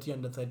Forbes 30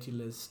 under 30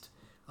 list.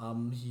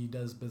 He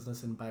does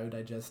business in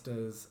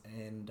biodigesters,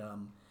 and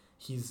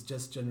he's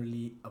just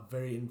generally a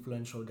very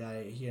influential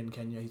guy here in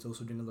Kenya. He's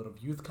also doing a lot of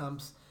youth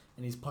camps,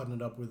 and he's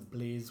partnered up with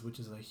Blaze, which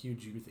is a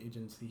huge youth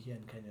agency here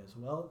in Kenya as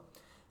well.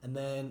 And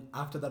then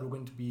after that, we're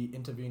going to be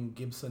interviewing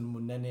Gibson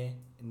Munene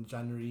in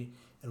January,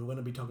 and we're going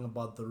to be talking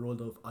about the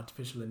role of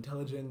artificial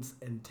intelligence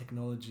and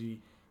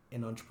technology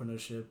in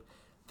entrepreneurship.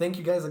 Thank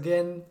you guys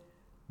again.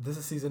 This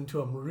is season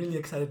 2. I'm really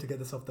excited to get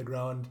this off the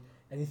ground.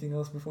 Anything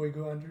else before we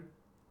go, Andrew?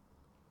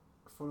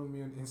 Follow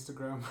me on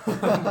Instagram.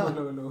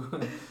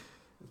 Mwololo.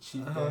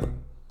 Chief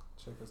Gang.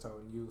 Check us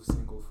out. New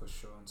single for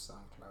sure on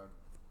SoundCloud.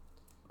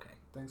 Okay.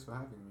 Thanks for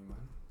having me, man.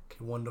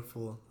 Okay,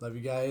 wonderful. Love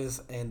you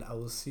guys, and I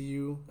will see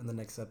you in the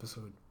next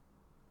episode.